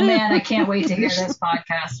 Oh, man, I can't wait to hear this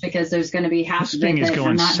podcast because there's going to be half of it that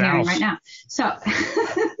I'm not hearing right now. So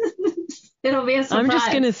it'll be a surprise. I'm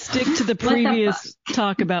just going to stick to the previous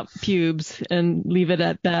talk about pubes and leave it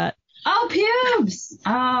at that. Oh, pubes.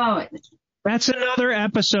 Oh. That's another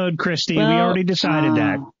episode, Christy. We already decided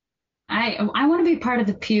that. I want to be part of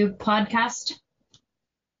the Pube podcast.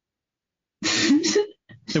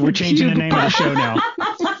 So we're changing the name of the show now.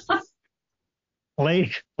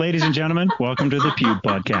 Ladies and gentlemen, welcome to the Pube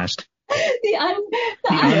podcast. The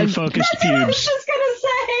unfocused pubes. I was just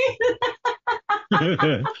going to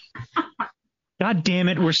say. God damn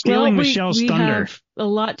it, we're stealing Michelle's thunder. We have a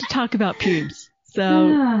lot to talk about pubes.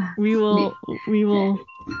 So we will.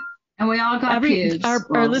 And we all got pubes.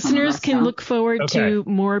 Our listeners can look forward to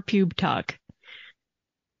more pube talk.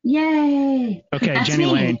 Yay! Okay, that's Jenny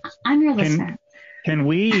me. Lane. I'm your listener. Can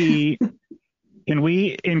we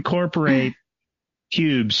incorporate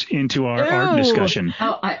pubes into our art discussion?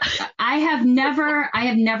 Oh, I have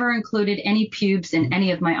never included any pubes in any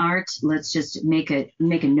of my art. Let's just make a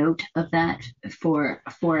note of that for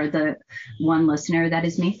the one listener that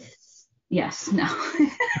is me. Yes. No.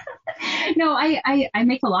 No, I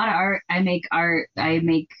make a lot of art. I make art.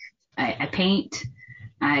 I paint.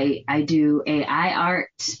 I do AI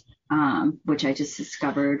art, which I just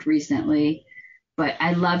discovered recently. But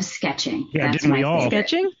I love sketching. Yeah, that's didn't we all?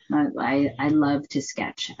 Sketching? I love to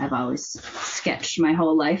sketch. I've always sketched my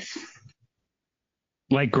whole life.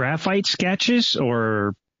 Like graphite sketches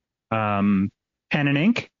or pen and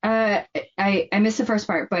ink? I missed the first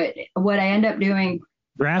part, but what I end up doing.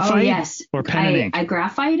 Graphite? Oh, yes. Or pen and ink? I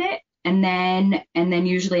graphite it and then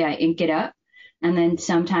usually I ink it up. And then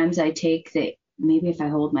sometimes I take maybe if I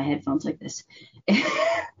hold my headphones like this.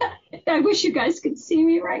 I wish you guys could see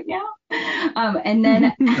me right now. And then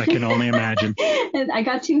I can only imagine. And I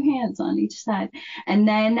got two hands on each side. And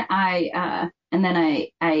then I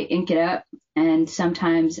ink it up, and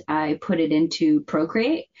sometimes I put it into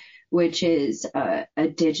Procreate, which is a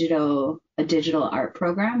digital art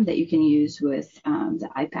program that you can use with the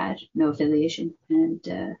iPad, no affiliation, and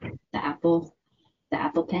the Apple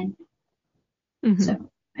Pen. Mm-hmm. So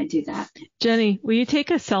I do that. Jenny, will you take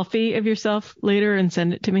a selfie of yourself later and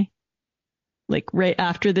send it to me? Like right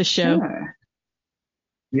after the show? Sure.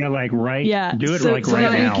 Yeah, like right. Yeah, do it so right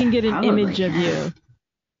now. We can get an image of you.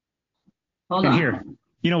 Hold on. Here,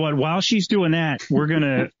 you know what? While she's doing that, we're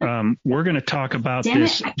gonna talk about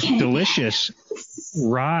this delicious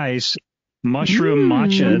Rise mushroom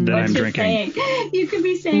matcha that I'm drinking. You could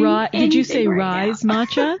be saying. Did you say Rise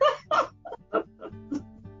matcha?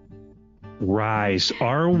 Rise,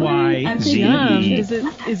 R-Y-Z-E. Is it?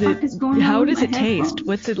 How does it taste?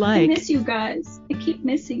 What's it like? I miss you guys. I keep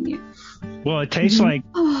missing you. Well, it tastes like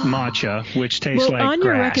matcha, which tastes like on grass.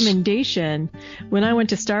 Your recommendation, when I went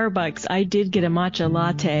to Starbucks, I did get a matcha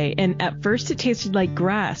latte, and at first it tasted like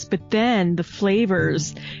grass, but then the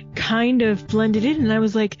flavors kind of blended in, and I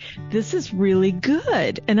was like, this is really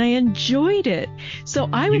good, and I enjoyed it. So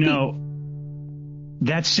I would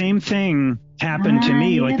that same thing happened to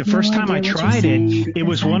me. Like the first time I tried it, it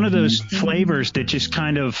was one of those flavors that just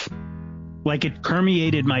kind of like it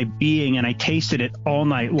permeated my being, and I tasted it all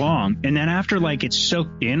night long. And then after like it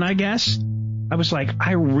soaked in, I guess, I was like,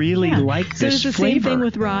 I really like this flavor. So it's the same thing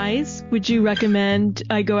with Rise. Would you recommend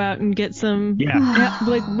I go out and get some? Yeah.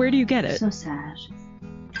 Like, where do you get it? So sad.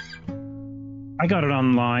 I got it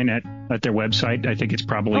online at their website. I think it's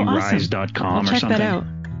probably rise.com or something. Check that out.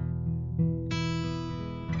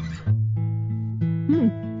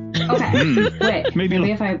 Okay, wait.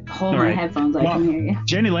 Maybe if I hold my headphones, I can hear you.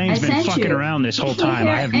 Jenny Lane's been fucking around this whole time.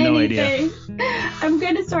 I have no idea. I'm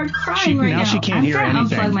going to start crying right now. Now she can't hear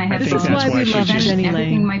anything. Unplug my headphones. This is why we love Jenny Lane.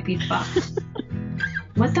 Everything might be fucked.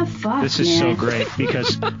 What the fuck, This is so great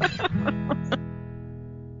because...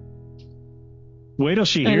 Wait till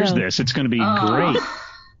she hears this. It's going to be great.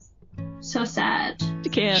 So sad.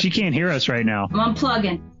 She can't hear us right now. I'm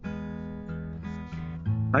unplugging.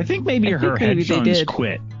 I think maybe her headphones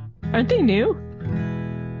quit. Aren't they new?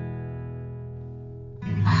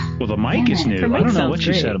 Well, the mic is new. I don't know what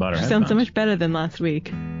she said about her headphones. Sounds so much better than last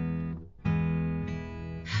week.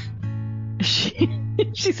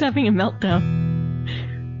 She's having a meltdown.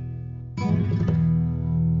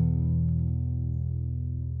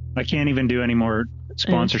 I can't even do any more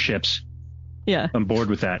sponsorships. Yeah. I'm bored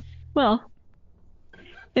with that. Well,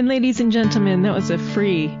 and ladies and gentlemen, that was a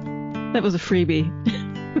freebie. That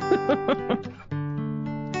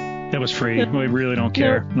was free. We really don't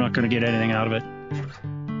care. I'm not going to get anything out of it.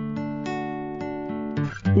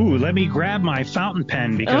 Ooh, let me grab my fountain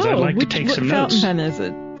pen because I'd like to take some notes. What fountain pen is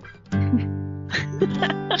it?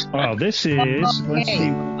 Oh, this is... Let's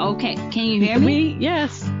see. Okay, can you hear me?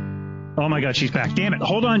 Yes. Oh my God, she's back. Damn it.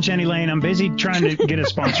 Hold on, Jenny Lane. I'm busy trying to get a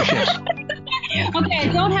sponsorship. Okay, I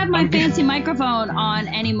don't have my fancy microphone on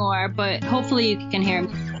anymore, but hopefully you can hear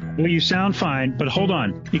me. Well, you sound fine, but hold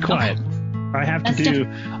on. Be quiet. Okay.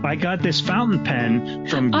 I got this fountain pen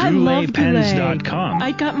from GouletPens.com.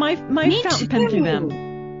 I got my fountain pen through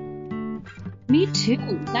them. Me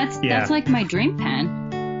too. That's like my dream pen.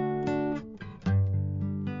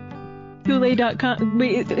 Goulet.com.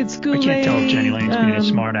 Wait, it's Goulet. I can't tell if Jenny Lane's being a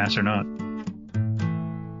smart ass or not.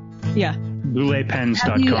 Yeah.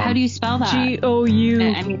 GouletPens.com. How do you spell that?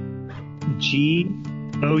 GOULET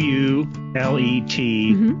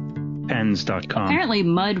pens.com. Apparently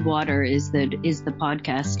Mudwater is the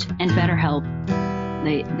podcast, and BetterHelp.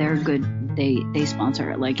 They're good. They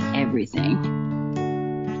sponsor like everything.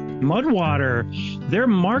 Mudwater, their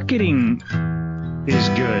marketing is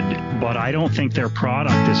good, but I don't think their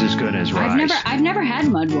product is as good as Rise. I've never had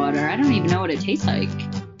Mudwater. I don't even know what it tastes like.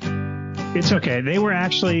 It's okay. They were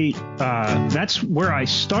actually that's where I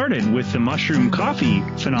started with the mushroom coffee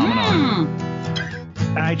phenomenon.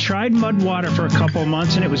 I tried Mudwater for a couple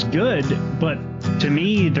months and it was good, but to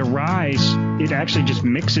me, the Rise, it actually just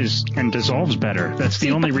mixes and dissolves better. That's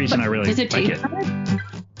the only reason I really like it.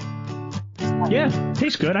 Yeah,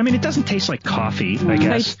 tastes good. I mean, it doesn't taste like coffee, I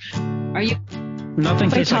guess. Are you?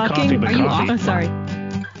 Nothing tastes like coffee but coffee. Oh, sorry.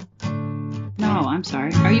 No, I'm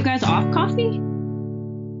sorry. Are you guys off coffee?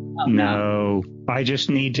 Oh, no, I just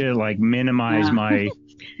need to like minimize my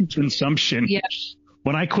consumption. Yeah.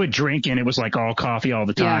 When I quit drinking, it was like all coffee all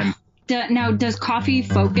the time. Yeah. Now, does coffee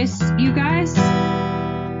focus you guys?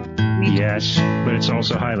 Yes, but it's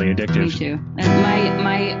also highly addictive. Me too. And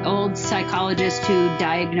my old psychologist who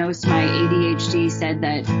diagnosed my ADHD said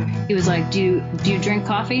that he was like, do you drink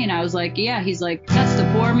coffee? And I was like, yeah. He's like, that's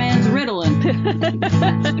the poor man's Ritalin.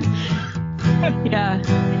 Yeah,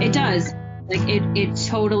 it does. Like it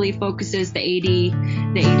totally focuses the ADD,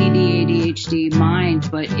 ADHD mind.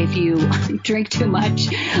 But if you drink too much,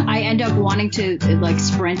 I end up wanting to like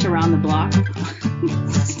sprint around the block,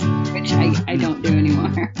 which I don't do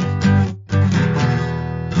anymore.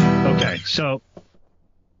 Okay, so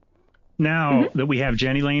now that we have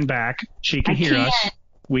Jenny Lane back, she can hear us.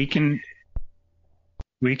 We can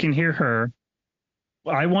hear her.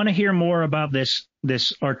 I want to hear more about this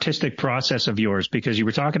artistic process of yours, because you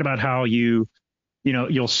were talking about how you'll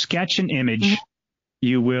sketch an image,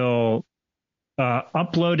 you will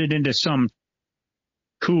upload it into some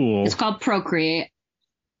tool. It's called Procreate.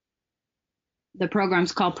 The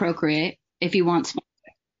program's called Procreate. If you want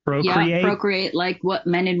Procreate. Yeah, Procreate, like what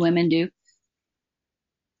men and women do.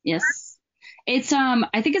 Yes, it's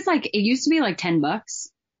I think it's like, it used to be like $10,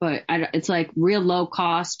 but it's like real low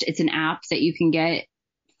cost. It's an app that you can get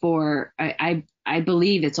for I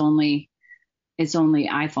believe it's only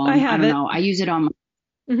iPhone. I don't know. I use it on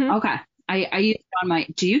my okay. I use it on my.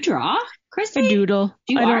 Do you draw, Christy? I doodle.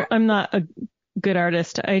 I'm not a good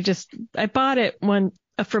artist. I bought it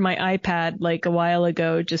for my iPad like a while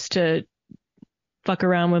ago just to fuck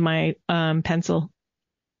around with my pencil.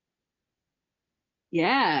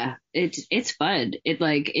 Yeah, it's fun.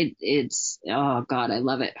 It's oh God, I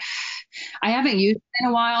love it. I haven't used it in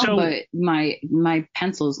a while, but my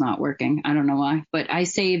pencil's not working. I don't know why, but I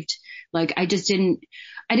saved I didn't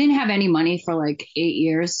have any money for like 8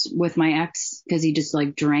 years with my ex because he just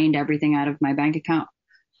like drained everything out of my bank account.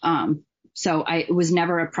 So it was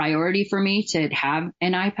never a priority for me to have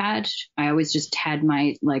an iPad. I always just had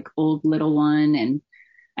my like old little one, and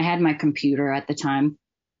I had my computer at the time.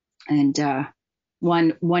 And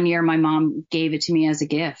one year my mom gave it to me as a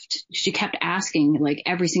gift. She kept asking like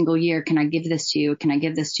every single year, can I give this to you? Can I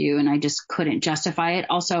give this to you? And I just couldn't justify it.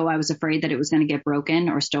 Also, I was afraid that it was going to get broken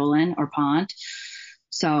or stolen or pawned.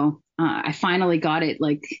 So I finally got it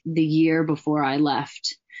like the year before I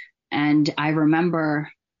left. And I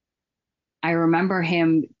remember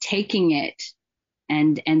him taking it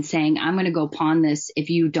and saying, I'm going to go pawn this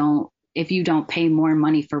if you don't pay more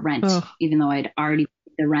money for rent, even though I'd already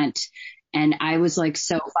paid the rent. And I was like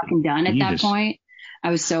so fucking done at that point.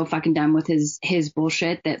 I was so fucking done with his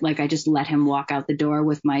bullshit that like I just let him walk out the door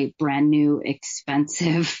with my brand new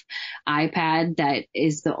expensive iPad that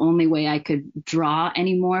is the only way I could draw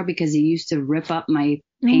anymore because he used to rip up my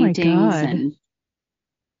paintings. And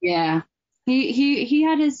yeah, he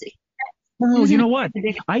had his. Oh, you know what?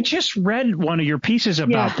 I just read one of your pieces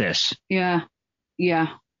about this. Yeah.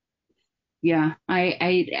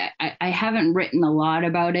 I haven't written a lot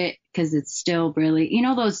about it because it's still really,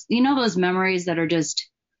 those memories that are just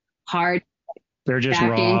hard. They're just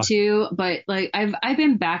back raw. Into, but like I've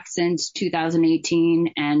been back since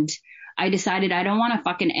 2018, and I decided I don't want to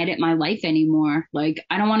fucking edit my life anymore. Like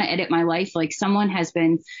I don't want to edit my life. Like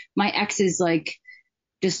my ex is like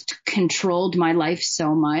just controlled my life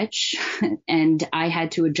so much, and I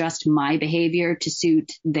had to adjust my behavior to suit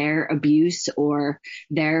their abuse or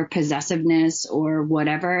their possessiveness or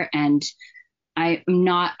whatever. And I'm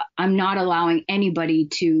not allowing anybody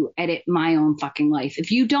to edit my own fucking life.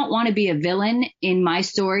 If you don't want to be a villain in my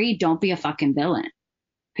story, don't be a fucking villain.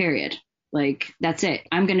 Period. Like that's it.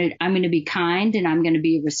 I'm going to be kind, and I'm going to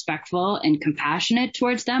be respectful and compassionate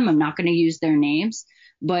towards them. I'm not going to use their names,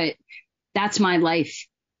 but that's my life.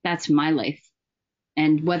 That's my life.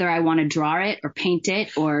 And whether I want to draw it or paint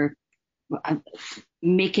it or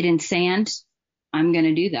make it in sand, I'm going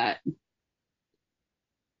to do that.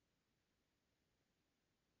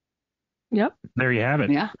 Yep. There you have it.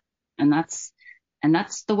 Yeah. And that's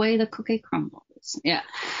the way the cookie crumbles. Yeah.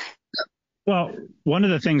 Well, one of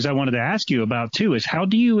the things I wanted to ask you about too is how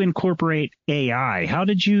do you incorporate AI? How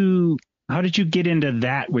did you get into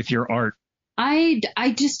that with your art? I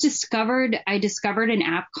discovered an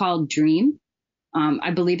app called Dream.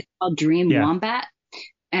 I believe it's called Dream Wombat.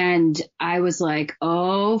 And I was like,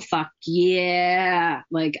 oh, fuck yeah.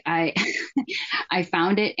 Like I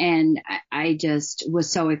found it, and I just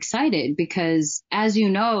was so excited because, as you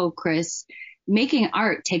know, Chris, making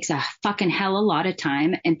art takes a fucking hell of a lot of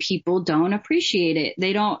time, and people don't appreciate it.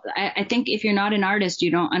 I think if you're not an artist,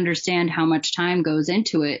 you don't understand how much time goes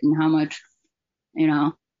into it and how much,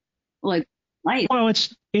 like, life. Well,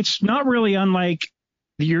 it's not really unlike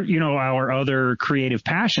our other creative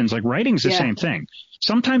passions. Like writing's the same thing.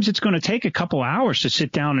 Sometimes it's going to take a couple hours to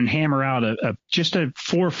sit down and hammer out just a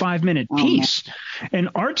 4 or 5 minute piece. And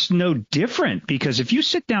art's no different, because if you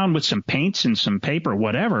sit down with some paints and some paper,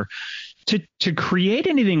 whatever, to create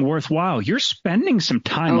anything worthwhile, you're spending some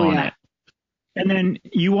time on it. And then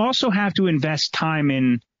you also have to invest time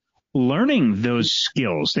in learning those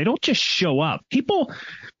skills. They don't just show up. People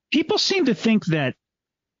seem to think that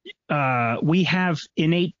we have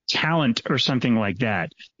innate talent or something like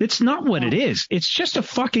that. It's not what it is. It's just a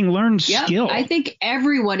fucking learned skill. I think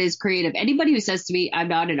everyone is creative. Anybody who says to me, I'm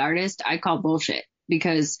not an artist, I call bullshit,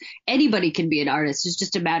 because anybody can be an artist. It's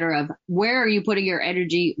just a matter of where are you putting your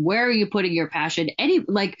energy? Where are you putting your passion?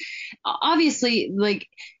 Obviously, like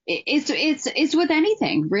it's with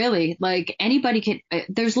anything really. Like anybody can,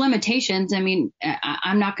 there's limitations. I mean,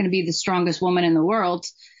 I'm not going to be the strongest woman in the world.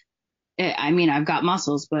 I mean, I've got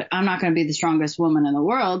muscles, but I'm not going to be the strongest woman in the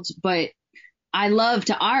world. But I love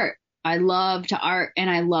to art. And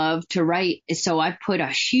I love to write. So I put a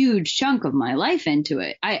huge chunk of my life into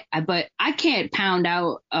it. But I can't pound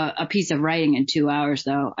out a piece of writing in 2 hours,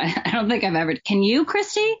 though. I don't think I've ever. Can you,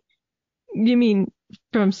 Christy? You mean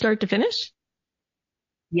from start to finish?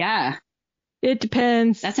 Yeah. It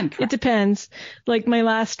depends. That's impressive. It depends. Like my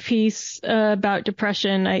last piece about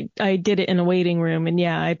depression, I did it in a waiting room, and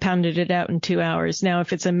I pounded it out in 2 hours. Now,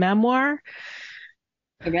 if it's a memoir,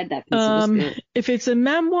 I read that piece. It was good. If it's a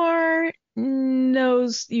memoir,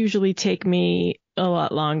 those usually take me a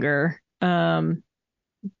lot longer.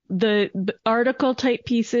 the article type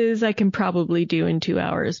pieces I can probably do in 2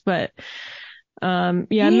 hours, but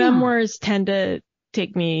memoirs tend to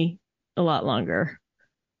take me a lot longer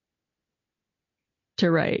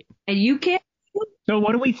to write. And you can't. So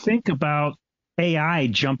what do we think about AI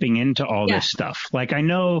jumping into all this stuff? Like, I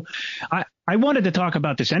know I wanted to talk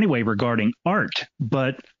about this anyway regarding art,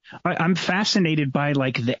 but I'm fascinated by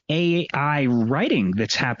like the AI writing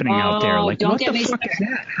that's happening out there. Like, what the fuck is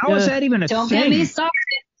that? How is that even a thing? Don't get me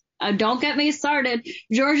started. Don't get me started.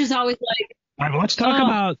 George is always like, all right, let's talk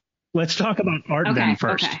about art then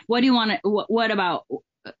first. Okay. What do you want to, what about,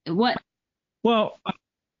 what? Well,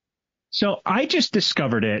 so I just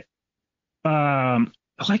discovered it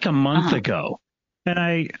like a month ago. And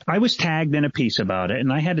I was tagged in a piece about it,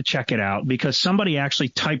 and I had to check it out because somebody actually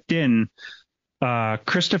typed in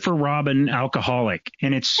Christopher Robin alcoholic,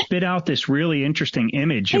 and it spit out this really interesting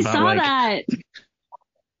image about saw that.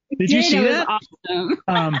 Did you see that?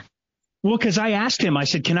 Awesome. Well, because I asked him, I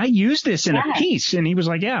said, can I use this in a piece? And he was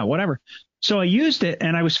like, yeah, whatever. So I used it,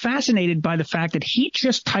 and I was fascinated by the fact that he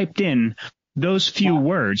just typed in those few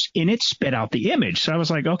words and it spit out the image. So I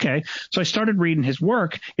was like, okay. So I started reading his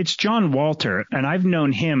work. It's John Walter, and I've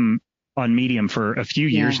known him on Medium for a few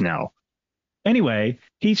years now. Anyway,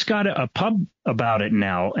 he's got a pub about it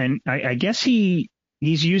now, and I guess he's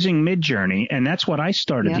using Midjourney, and that's what I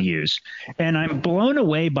started to use. And I'm blown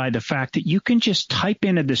away by the fact that you can just type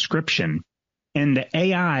in a description and the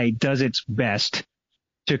AI does its best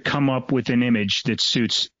to come up with an image that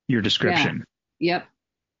suits your description. Yep.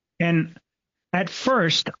 And at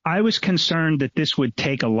first, I was concerned that this would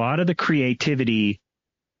take a lot of the creativity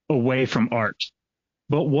away from art.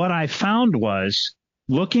 But what I found was,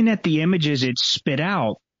 looking at the images it spit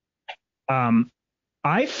out,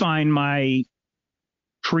 I find my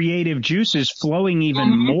creative juices flowing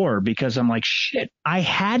even more because I'm like, shit, I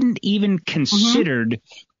hadn't even considered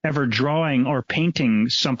ever drawing or painting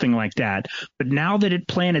something like that. But now that it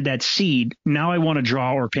planted that seed, now I want to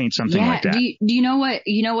draw or paint something like that. Do you know what?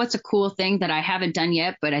 You know what's a cool thing that I haven't done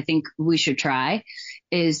yet, but I think we should try,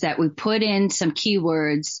 is that we put in some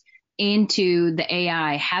keywords into the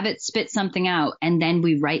AI, have it spit something out, and then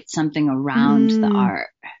we write something around the art.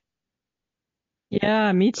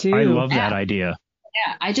 Yeah, me too. I love that idea.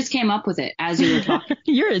 Yeah, I just came up with it as you were talking.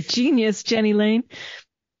 You're a genius, Jenny Lane.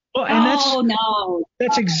 Well, and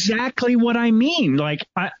that's exactly what I mean. Like,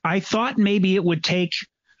 I thought maybe it would take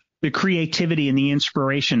the creativity and the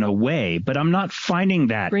inspiration away, but I'm not finding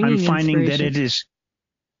that. I'm finding that it is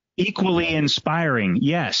equally inspiring.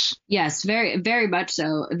 Yes. Yes, very, very much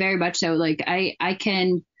so. Very much so. Like, I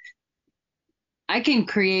can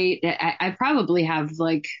create, I probably have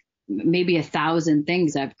like maybe 1,000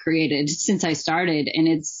 things I've created since I started, and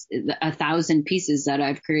it's 1,000 pieces that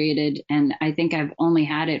I've created. And I think I've only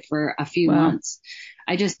had it for a few months.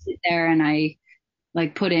 I just sit there and I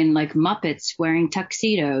like put in like Muppets wearing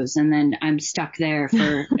tuxedos, and then I'm stuck there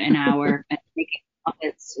for an hour making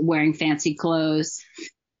Muppets wearing fancy clothes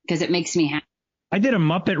because it makes me happy. I did a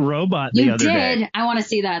Muppet robot the other day. I want to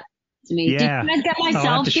see that. To me. Yeah. Did you guys get my selfie?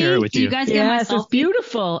 I'll have to share it with you. Do you guys get my selfie? It's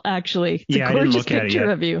beautiful, actually. It's a gorgeous picture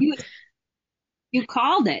of you. You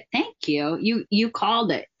called it. Thank you. You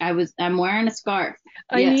called it. I'm wearing a scarf.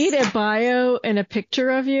 I need a bio and a picture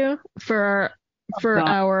of you for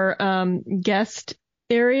our guest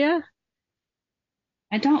area.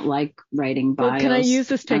 I don't like writing bios. Well, can I use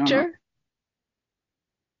this picture?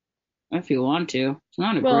 If you want to. It's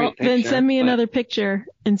not a great picture. Then send me another picture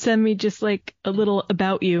and send me just like a little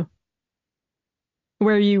about you,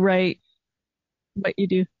 where you write what you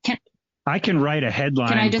do. I can write a headline.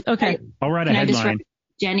 Can I just? Okay. I'll write a headline. I just write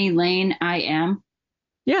Jenny Lane, I am.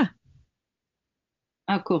 Yeah.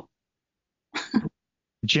 Oh, cool.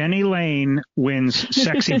 Jenny Lane wins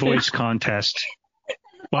sexy voice contest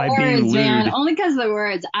by being lewd. Man. Only because of the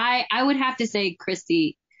words. I would have to say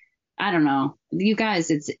Christy. I don't know. You guys,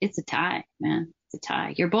 it's a tie, man. It's a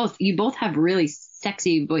tie. You both have really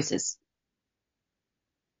sexy voices.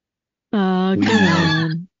 Oh, come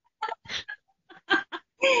on.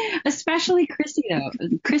 Especially Christy, though.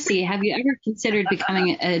 Christy, have you ever considered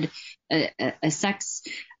becoming a sex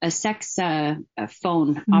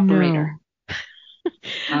phone operator?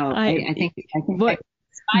 No. I think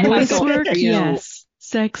voice work, yes.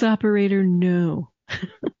 Sex operator, no.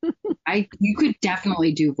 You could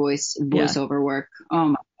definitely do voiceover work. Oh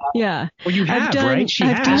my God. Yeah. Well, you have, right?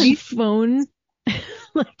 I've done phone,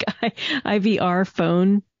 like IVR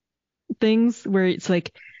phone things where it's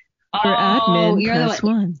like, for admin, press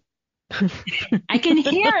 1. I can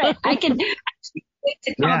hear it. I can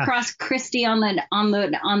to come across Christy on the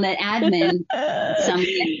admin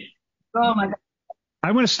someday. Oh my God.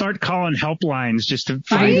 I want to start calling helplines just to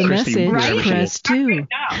find find a Christy. message. Press 2.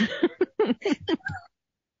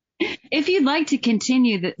 If you'd like to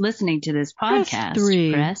continue listening to this podcast,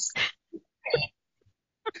 press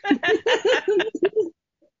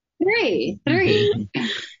 3.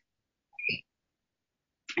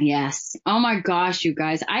 Yes. Oh my gosh, you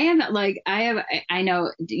guys. I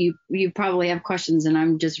know you probably have questions and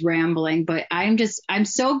I'm just rambling, but I'm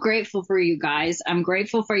so grateful for you guys. I'm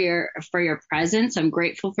grateful for your presence. I'm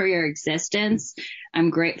grateful for your existence. I'm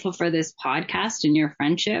grateful for this podcast and your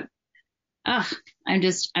friendship. I'm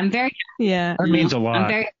very, that means a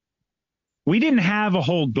lot. We didn't have a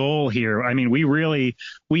whole goal here. I mean,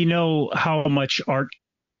 we know how much art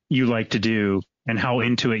you like to do and how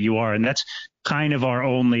into it you are. And that's kind of our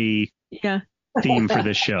only theme for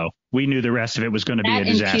this show. We knew the rest of it was going to be a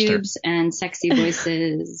disaster. And pubes and sexy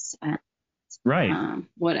voices. Right.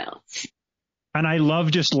 What else? And I love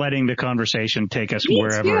just letting the conversation take us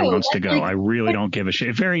wherever it wants to go. I really don't give a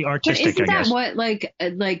shit. Very artistic, I guess. What, like,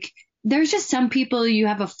 there's just some people you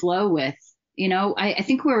have a flow with. You know, I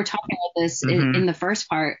think we were talking about this in the first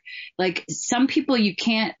part. Like, some people you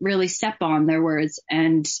can't really step on their words,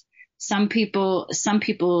 and some people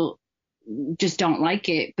just don't like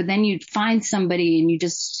it. But then you'd find somebody and you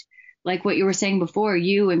just, like what you were saying before,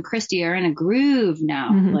 you and Christy are in a groove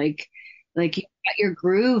now. Like you got your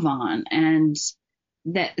groove on, and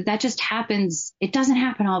that just happens. It doesn't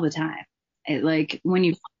happen all the time.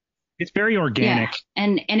 It's very organic. Yeah.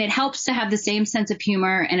 And it helps to have the same sense of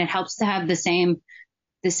humor, and it helps to have the same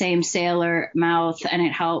sailor mouth, and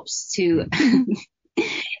it helps to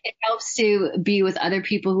be with other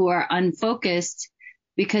people who are unfocused,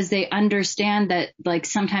 because they understand that, like,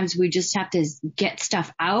 sometimes we just have to get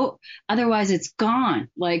stuff out. Otherwise it's gone.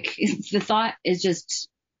 Like, the thought is just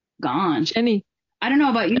gone. Jenny, I don't know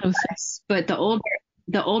about you guys, but the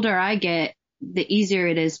older I get, the easier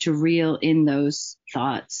it is to reel in those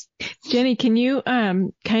thoughts. Jenny, can you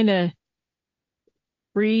kind of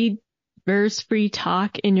read verse-free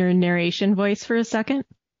talk in your narration voice for a second?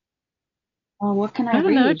 Well, what can I read? I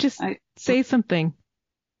don't know, just say something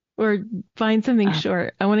or find something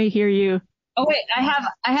short. I want to hear you. Oh wait, I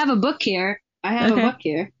have a book here. A book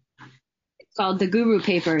here. It's called The Guru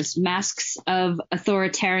Papers: Masks of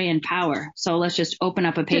Authoritarian Power. So let's just open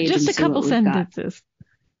up a page. Just and a couple sentences.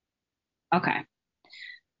 Okay.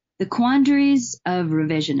 The quandaries of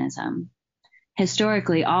revisionism.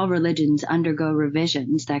 Historically, all religions undergo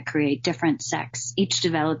revisions that create different sects, each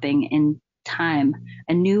developing in time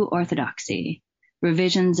a new orthodoxy.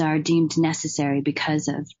 Revisions are deemed necessary because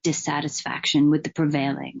of dissatisfaction with the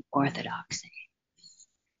prevailing orthodoxy.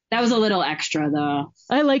 That was a little extra, though.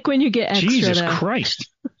 I like when you get extra. Jesus Christ.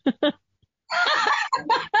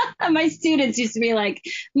 My students used to be like,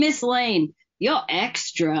 Miss Lane, you're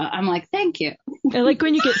extra. I'm like, thank you. I like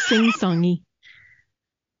when you get sing-songy.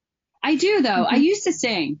 I do, though. I used to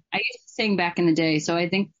sing. Back in the day. So I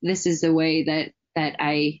think this is the way that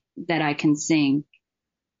I can sing,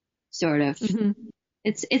 sort of.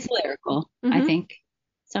 It's lyrical, I think.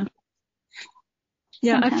 Sometimes.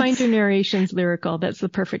 I find your narrations lyrical. That's the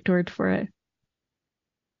perfect word for it.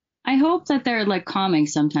 I hope that they're, like, calming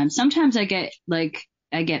sometimes. Sometimes I get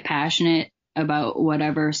passionate about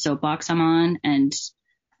whatever soapbox I'm on, and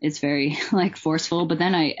it's very, like, forceful. But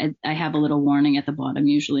then I have a little warning at the bottom.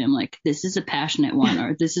 Usually I'm like, this is a passionate one,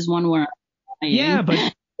 or this is one where yeah, but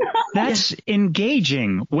that's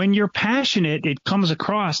engaging. When you're passionate, it comes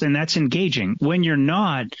across, and that's engaging. When you're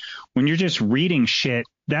not, when you're just reading shit,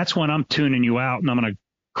 that's when I'm tuning you out and I'm going to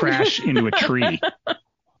crash into a tree. Not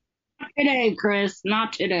today, Chris.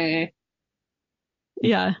 Not today.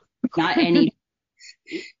 Yeah. Not any.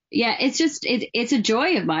 Yeah, it's just it's a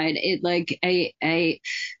joy of mine. It, like, I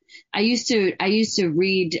used to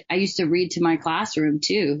read to my classroom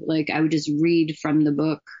too. Like, I would just read from the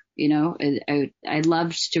book, you know. I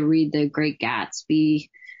loved to read The Great Gatsby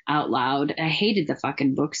out loud. I hated the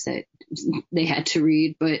fucking books that they had to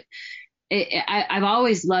read, but I've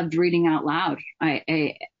always loved reading out loud.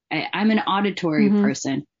 I'm an auditory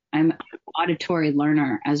person. I'm an auditory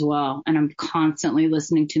learner as well, and I'm constantly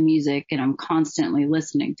listening to music, and I'm constantly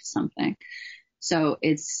listening to something. So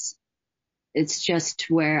it's just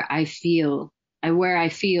where I feel I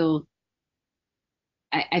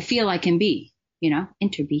can be, you know,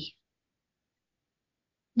 interbe.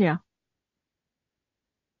 Yeah.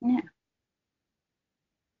 Yeah.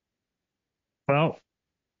 Well,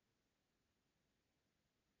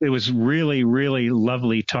 it was really, really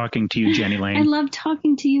lovely talking to you, Jenny Lane. I love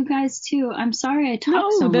talking to you guys too. I'm sorry I talk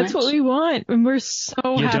so much. No, that's what we want. And we're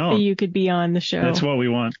so happy you could be on the show. That's what we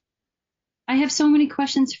want. I have so many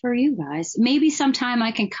questions for you guys. Maybe sometime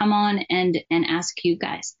I can come on and ask you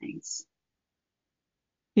guys things.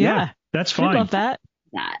 Yeah, that's fine. I love that.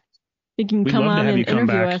 You can We'd come love to on have and you come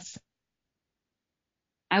interview back. us.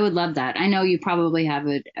 I would love that. I know you probably have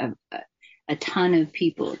a ton of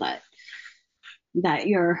people that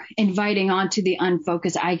you're inviting onto the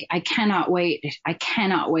Unfocused. I cannot wait. I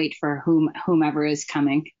cannot wait for whomever is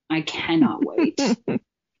coming. I cannot wait.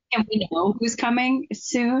 Can we know who's coming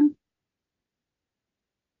soon?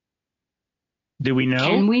 Do we know?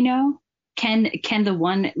 Can we know? Can the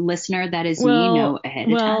one listener that is me know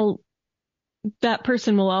ahead of time? Well, that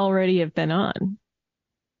person will already have been on.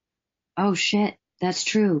 Oh shit, that's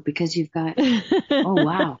true because you've got. Oh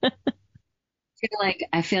wow.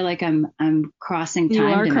 I feel like I'm crossing time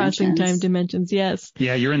dimensions. You are crossing time dimensions, yes.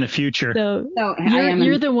 Yeah, you're in the future. So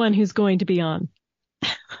you're the one who's going to be on.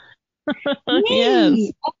 Me!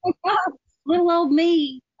 Yes. Oh my God, little old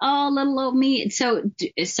me. Oh, little old me. So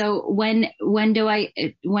when do I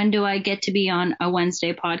get to be on a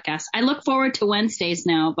Wednesday podcast? I look forward to Wednesdays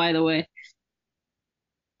now, by the way.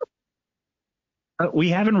 We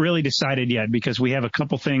haven't really decided yet because we have a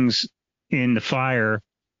couple things in the fire,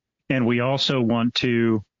 and we also want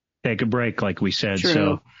to take a break, like we said.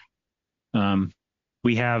 True. So,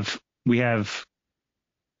 we have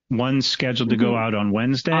one scheduled to go out on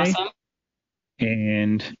Wednesday. Awesome.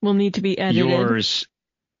 And will need to be edited. Yours,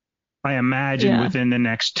 I imagine, within the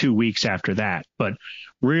next 2 weeks after that. But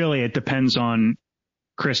really, it depends on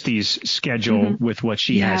Christy's schedule with what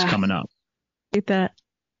she has coming up. Get that.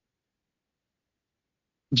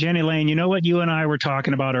 Jenny Lane, you know what you and I were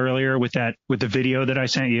talking about earlier with the video that I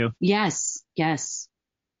sent you? Yes.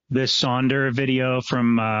 This Sonder video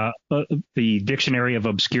from the Dictionary of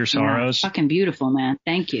Obscure Sorrows. Yeah, fucking beautiful, man.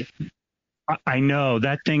 Thank you. I know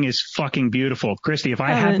that thing is fucking beautiful. Christy, if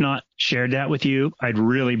I have not shared that with you, I'd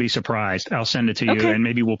really be surprised. I'll send it to you and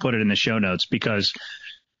maybe we'll put it in the show notes because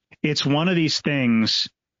it's one of these things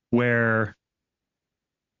where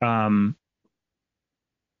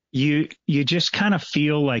you just kind of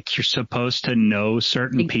feel like you're supposed to know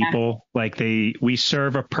certain people, like we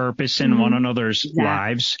serve a purpose in one another's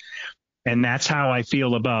lives. And that's how I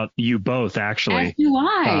feel about you both, actually. As do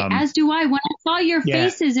I. When I saw your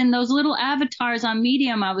faces in those little avatars on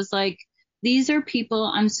Medium, I was like, these are people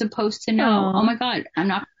I'm supposed to know. Aww. Oh my God, I'm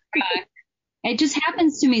not. It just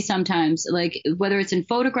happens to me sometimes, like whether it's in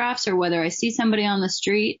photographs or whether I see somebody on the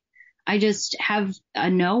street, I just have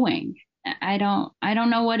a knowing. I don't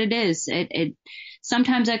know what it is. It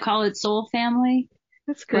sometimes I call it soul family.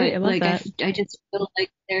 That's great. I love that. I just feel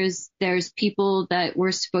like there's people that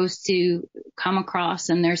we're supposed to come across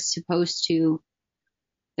and they're supposed to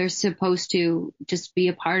just be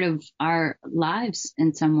a part of our lives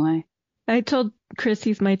in some way. I told Chris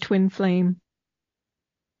he's my twin flame.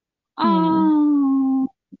 Oh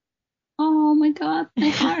my God, my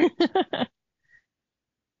heart.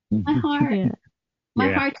 My heart. Yeah.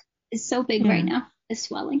 My heart is so big right now. It's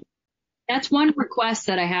swelling. That's one request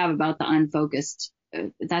that I have about the Unfocused.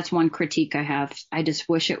 That's one critique I have. I just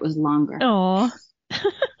wish it was longer. Oh.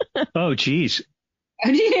 Oh, geez.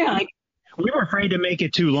 Yeah. We were afraid to make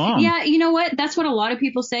it too long. Yeah, you know what? That's what a lot of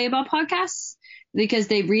people say about podcasts because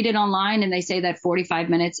they read it online and they say that 45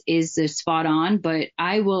 minutes is spot on. But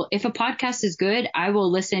I will, if a podcast is good, I will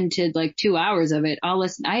listen to like 2 hours of it. I'll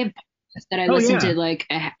listen. I have podcasts that I listen to like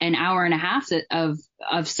an hour and a half of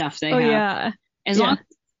stuff they have. Yeah. As long as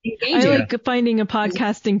I like finding a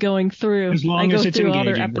podcast and going through. I go through all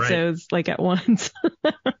their episodes like at once.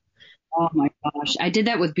 Oh my gosh. I did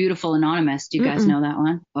that with Beautiful Anonymous. Do you guys know that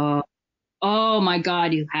one? Oh my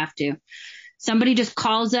God, you have to. Somebody just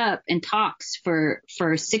calls up and talks for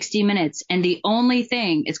 60 minutes. And the only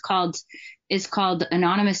thing is called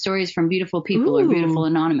Anonymous Stories from Beautiful People or Beautiful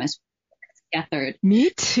Anonymous. Gathered. Me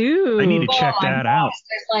too. I need to check that out.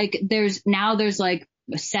 There's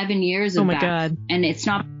 7 years of that. God. And it's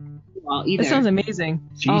not well either. That sounds amazing.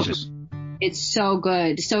 Jesus. It's so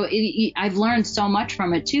good. So I've learned so much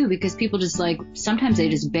from it too, because people just sometimes they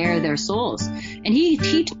just bare their souls, and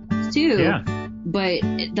he talks too. Yeah. But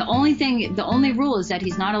the only rule is that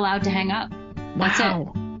he's not allowed to hang up. That's it.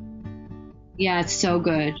 Yeah, it's so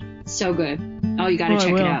good. So good. Oh, you got to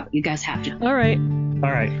check it out. You guys have to. All right.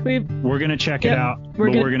 We're going to check it out.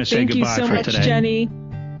 We're going to say goodbye for today. Thank you so much, Jenny.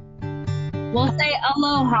 We'll say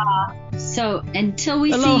aloha. So until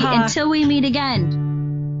we meet again.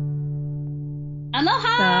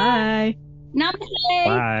 Aloha. Bye. Namaste.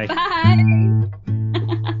 Bye. Bye.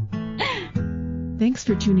 Thanks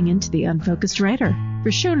for tuning in to The Unfocused Writer.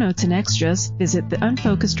 For show notes and extras, visit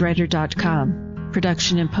theunfocusedwriter.com.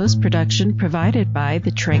 Production and post-production provided by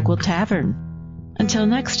The Tranquil Tavern. Until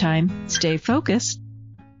next time, stay focused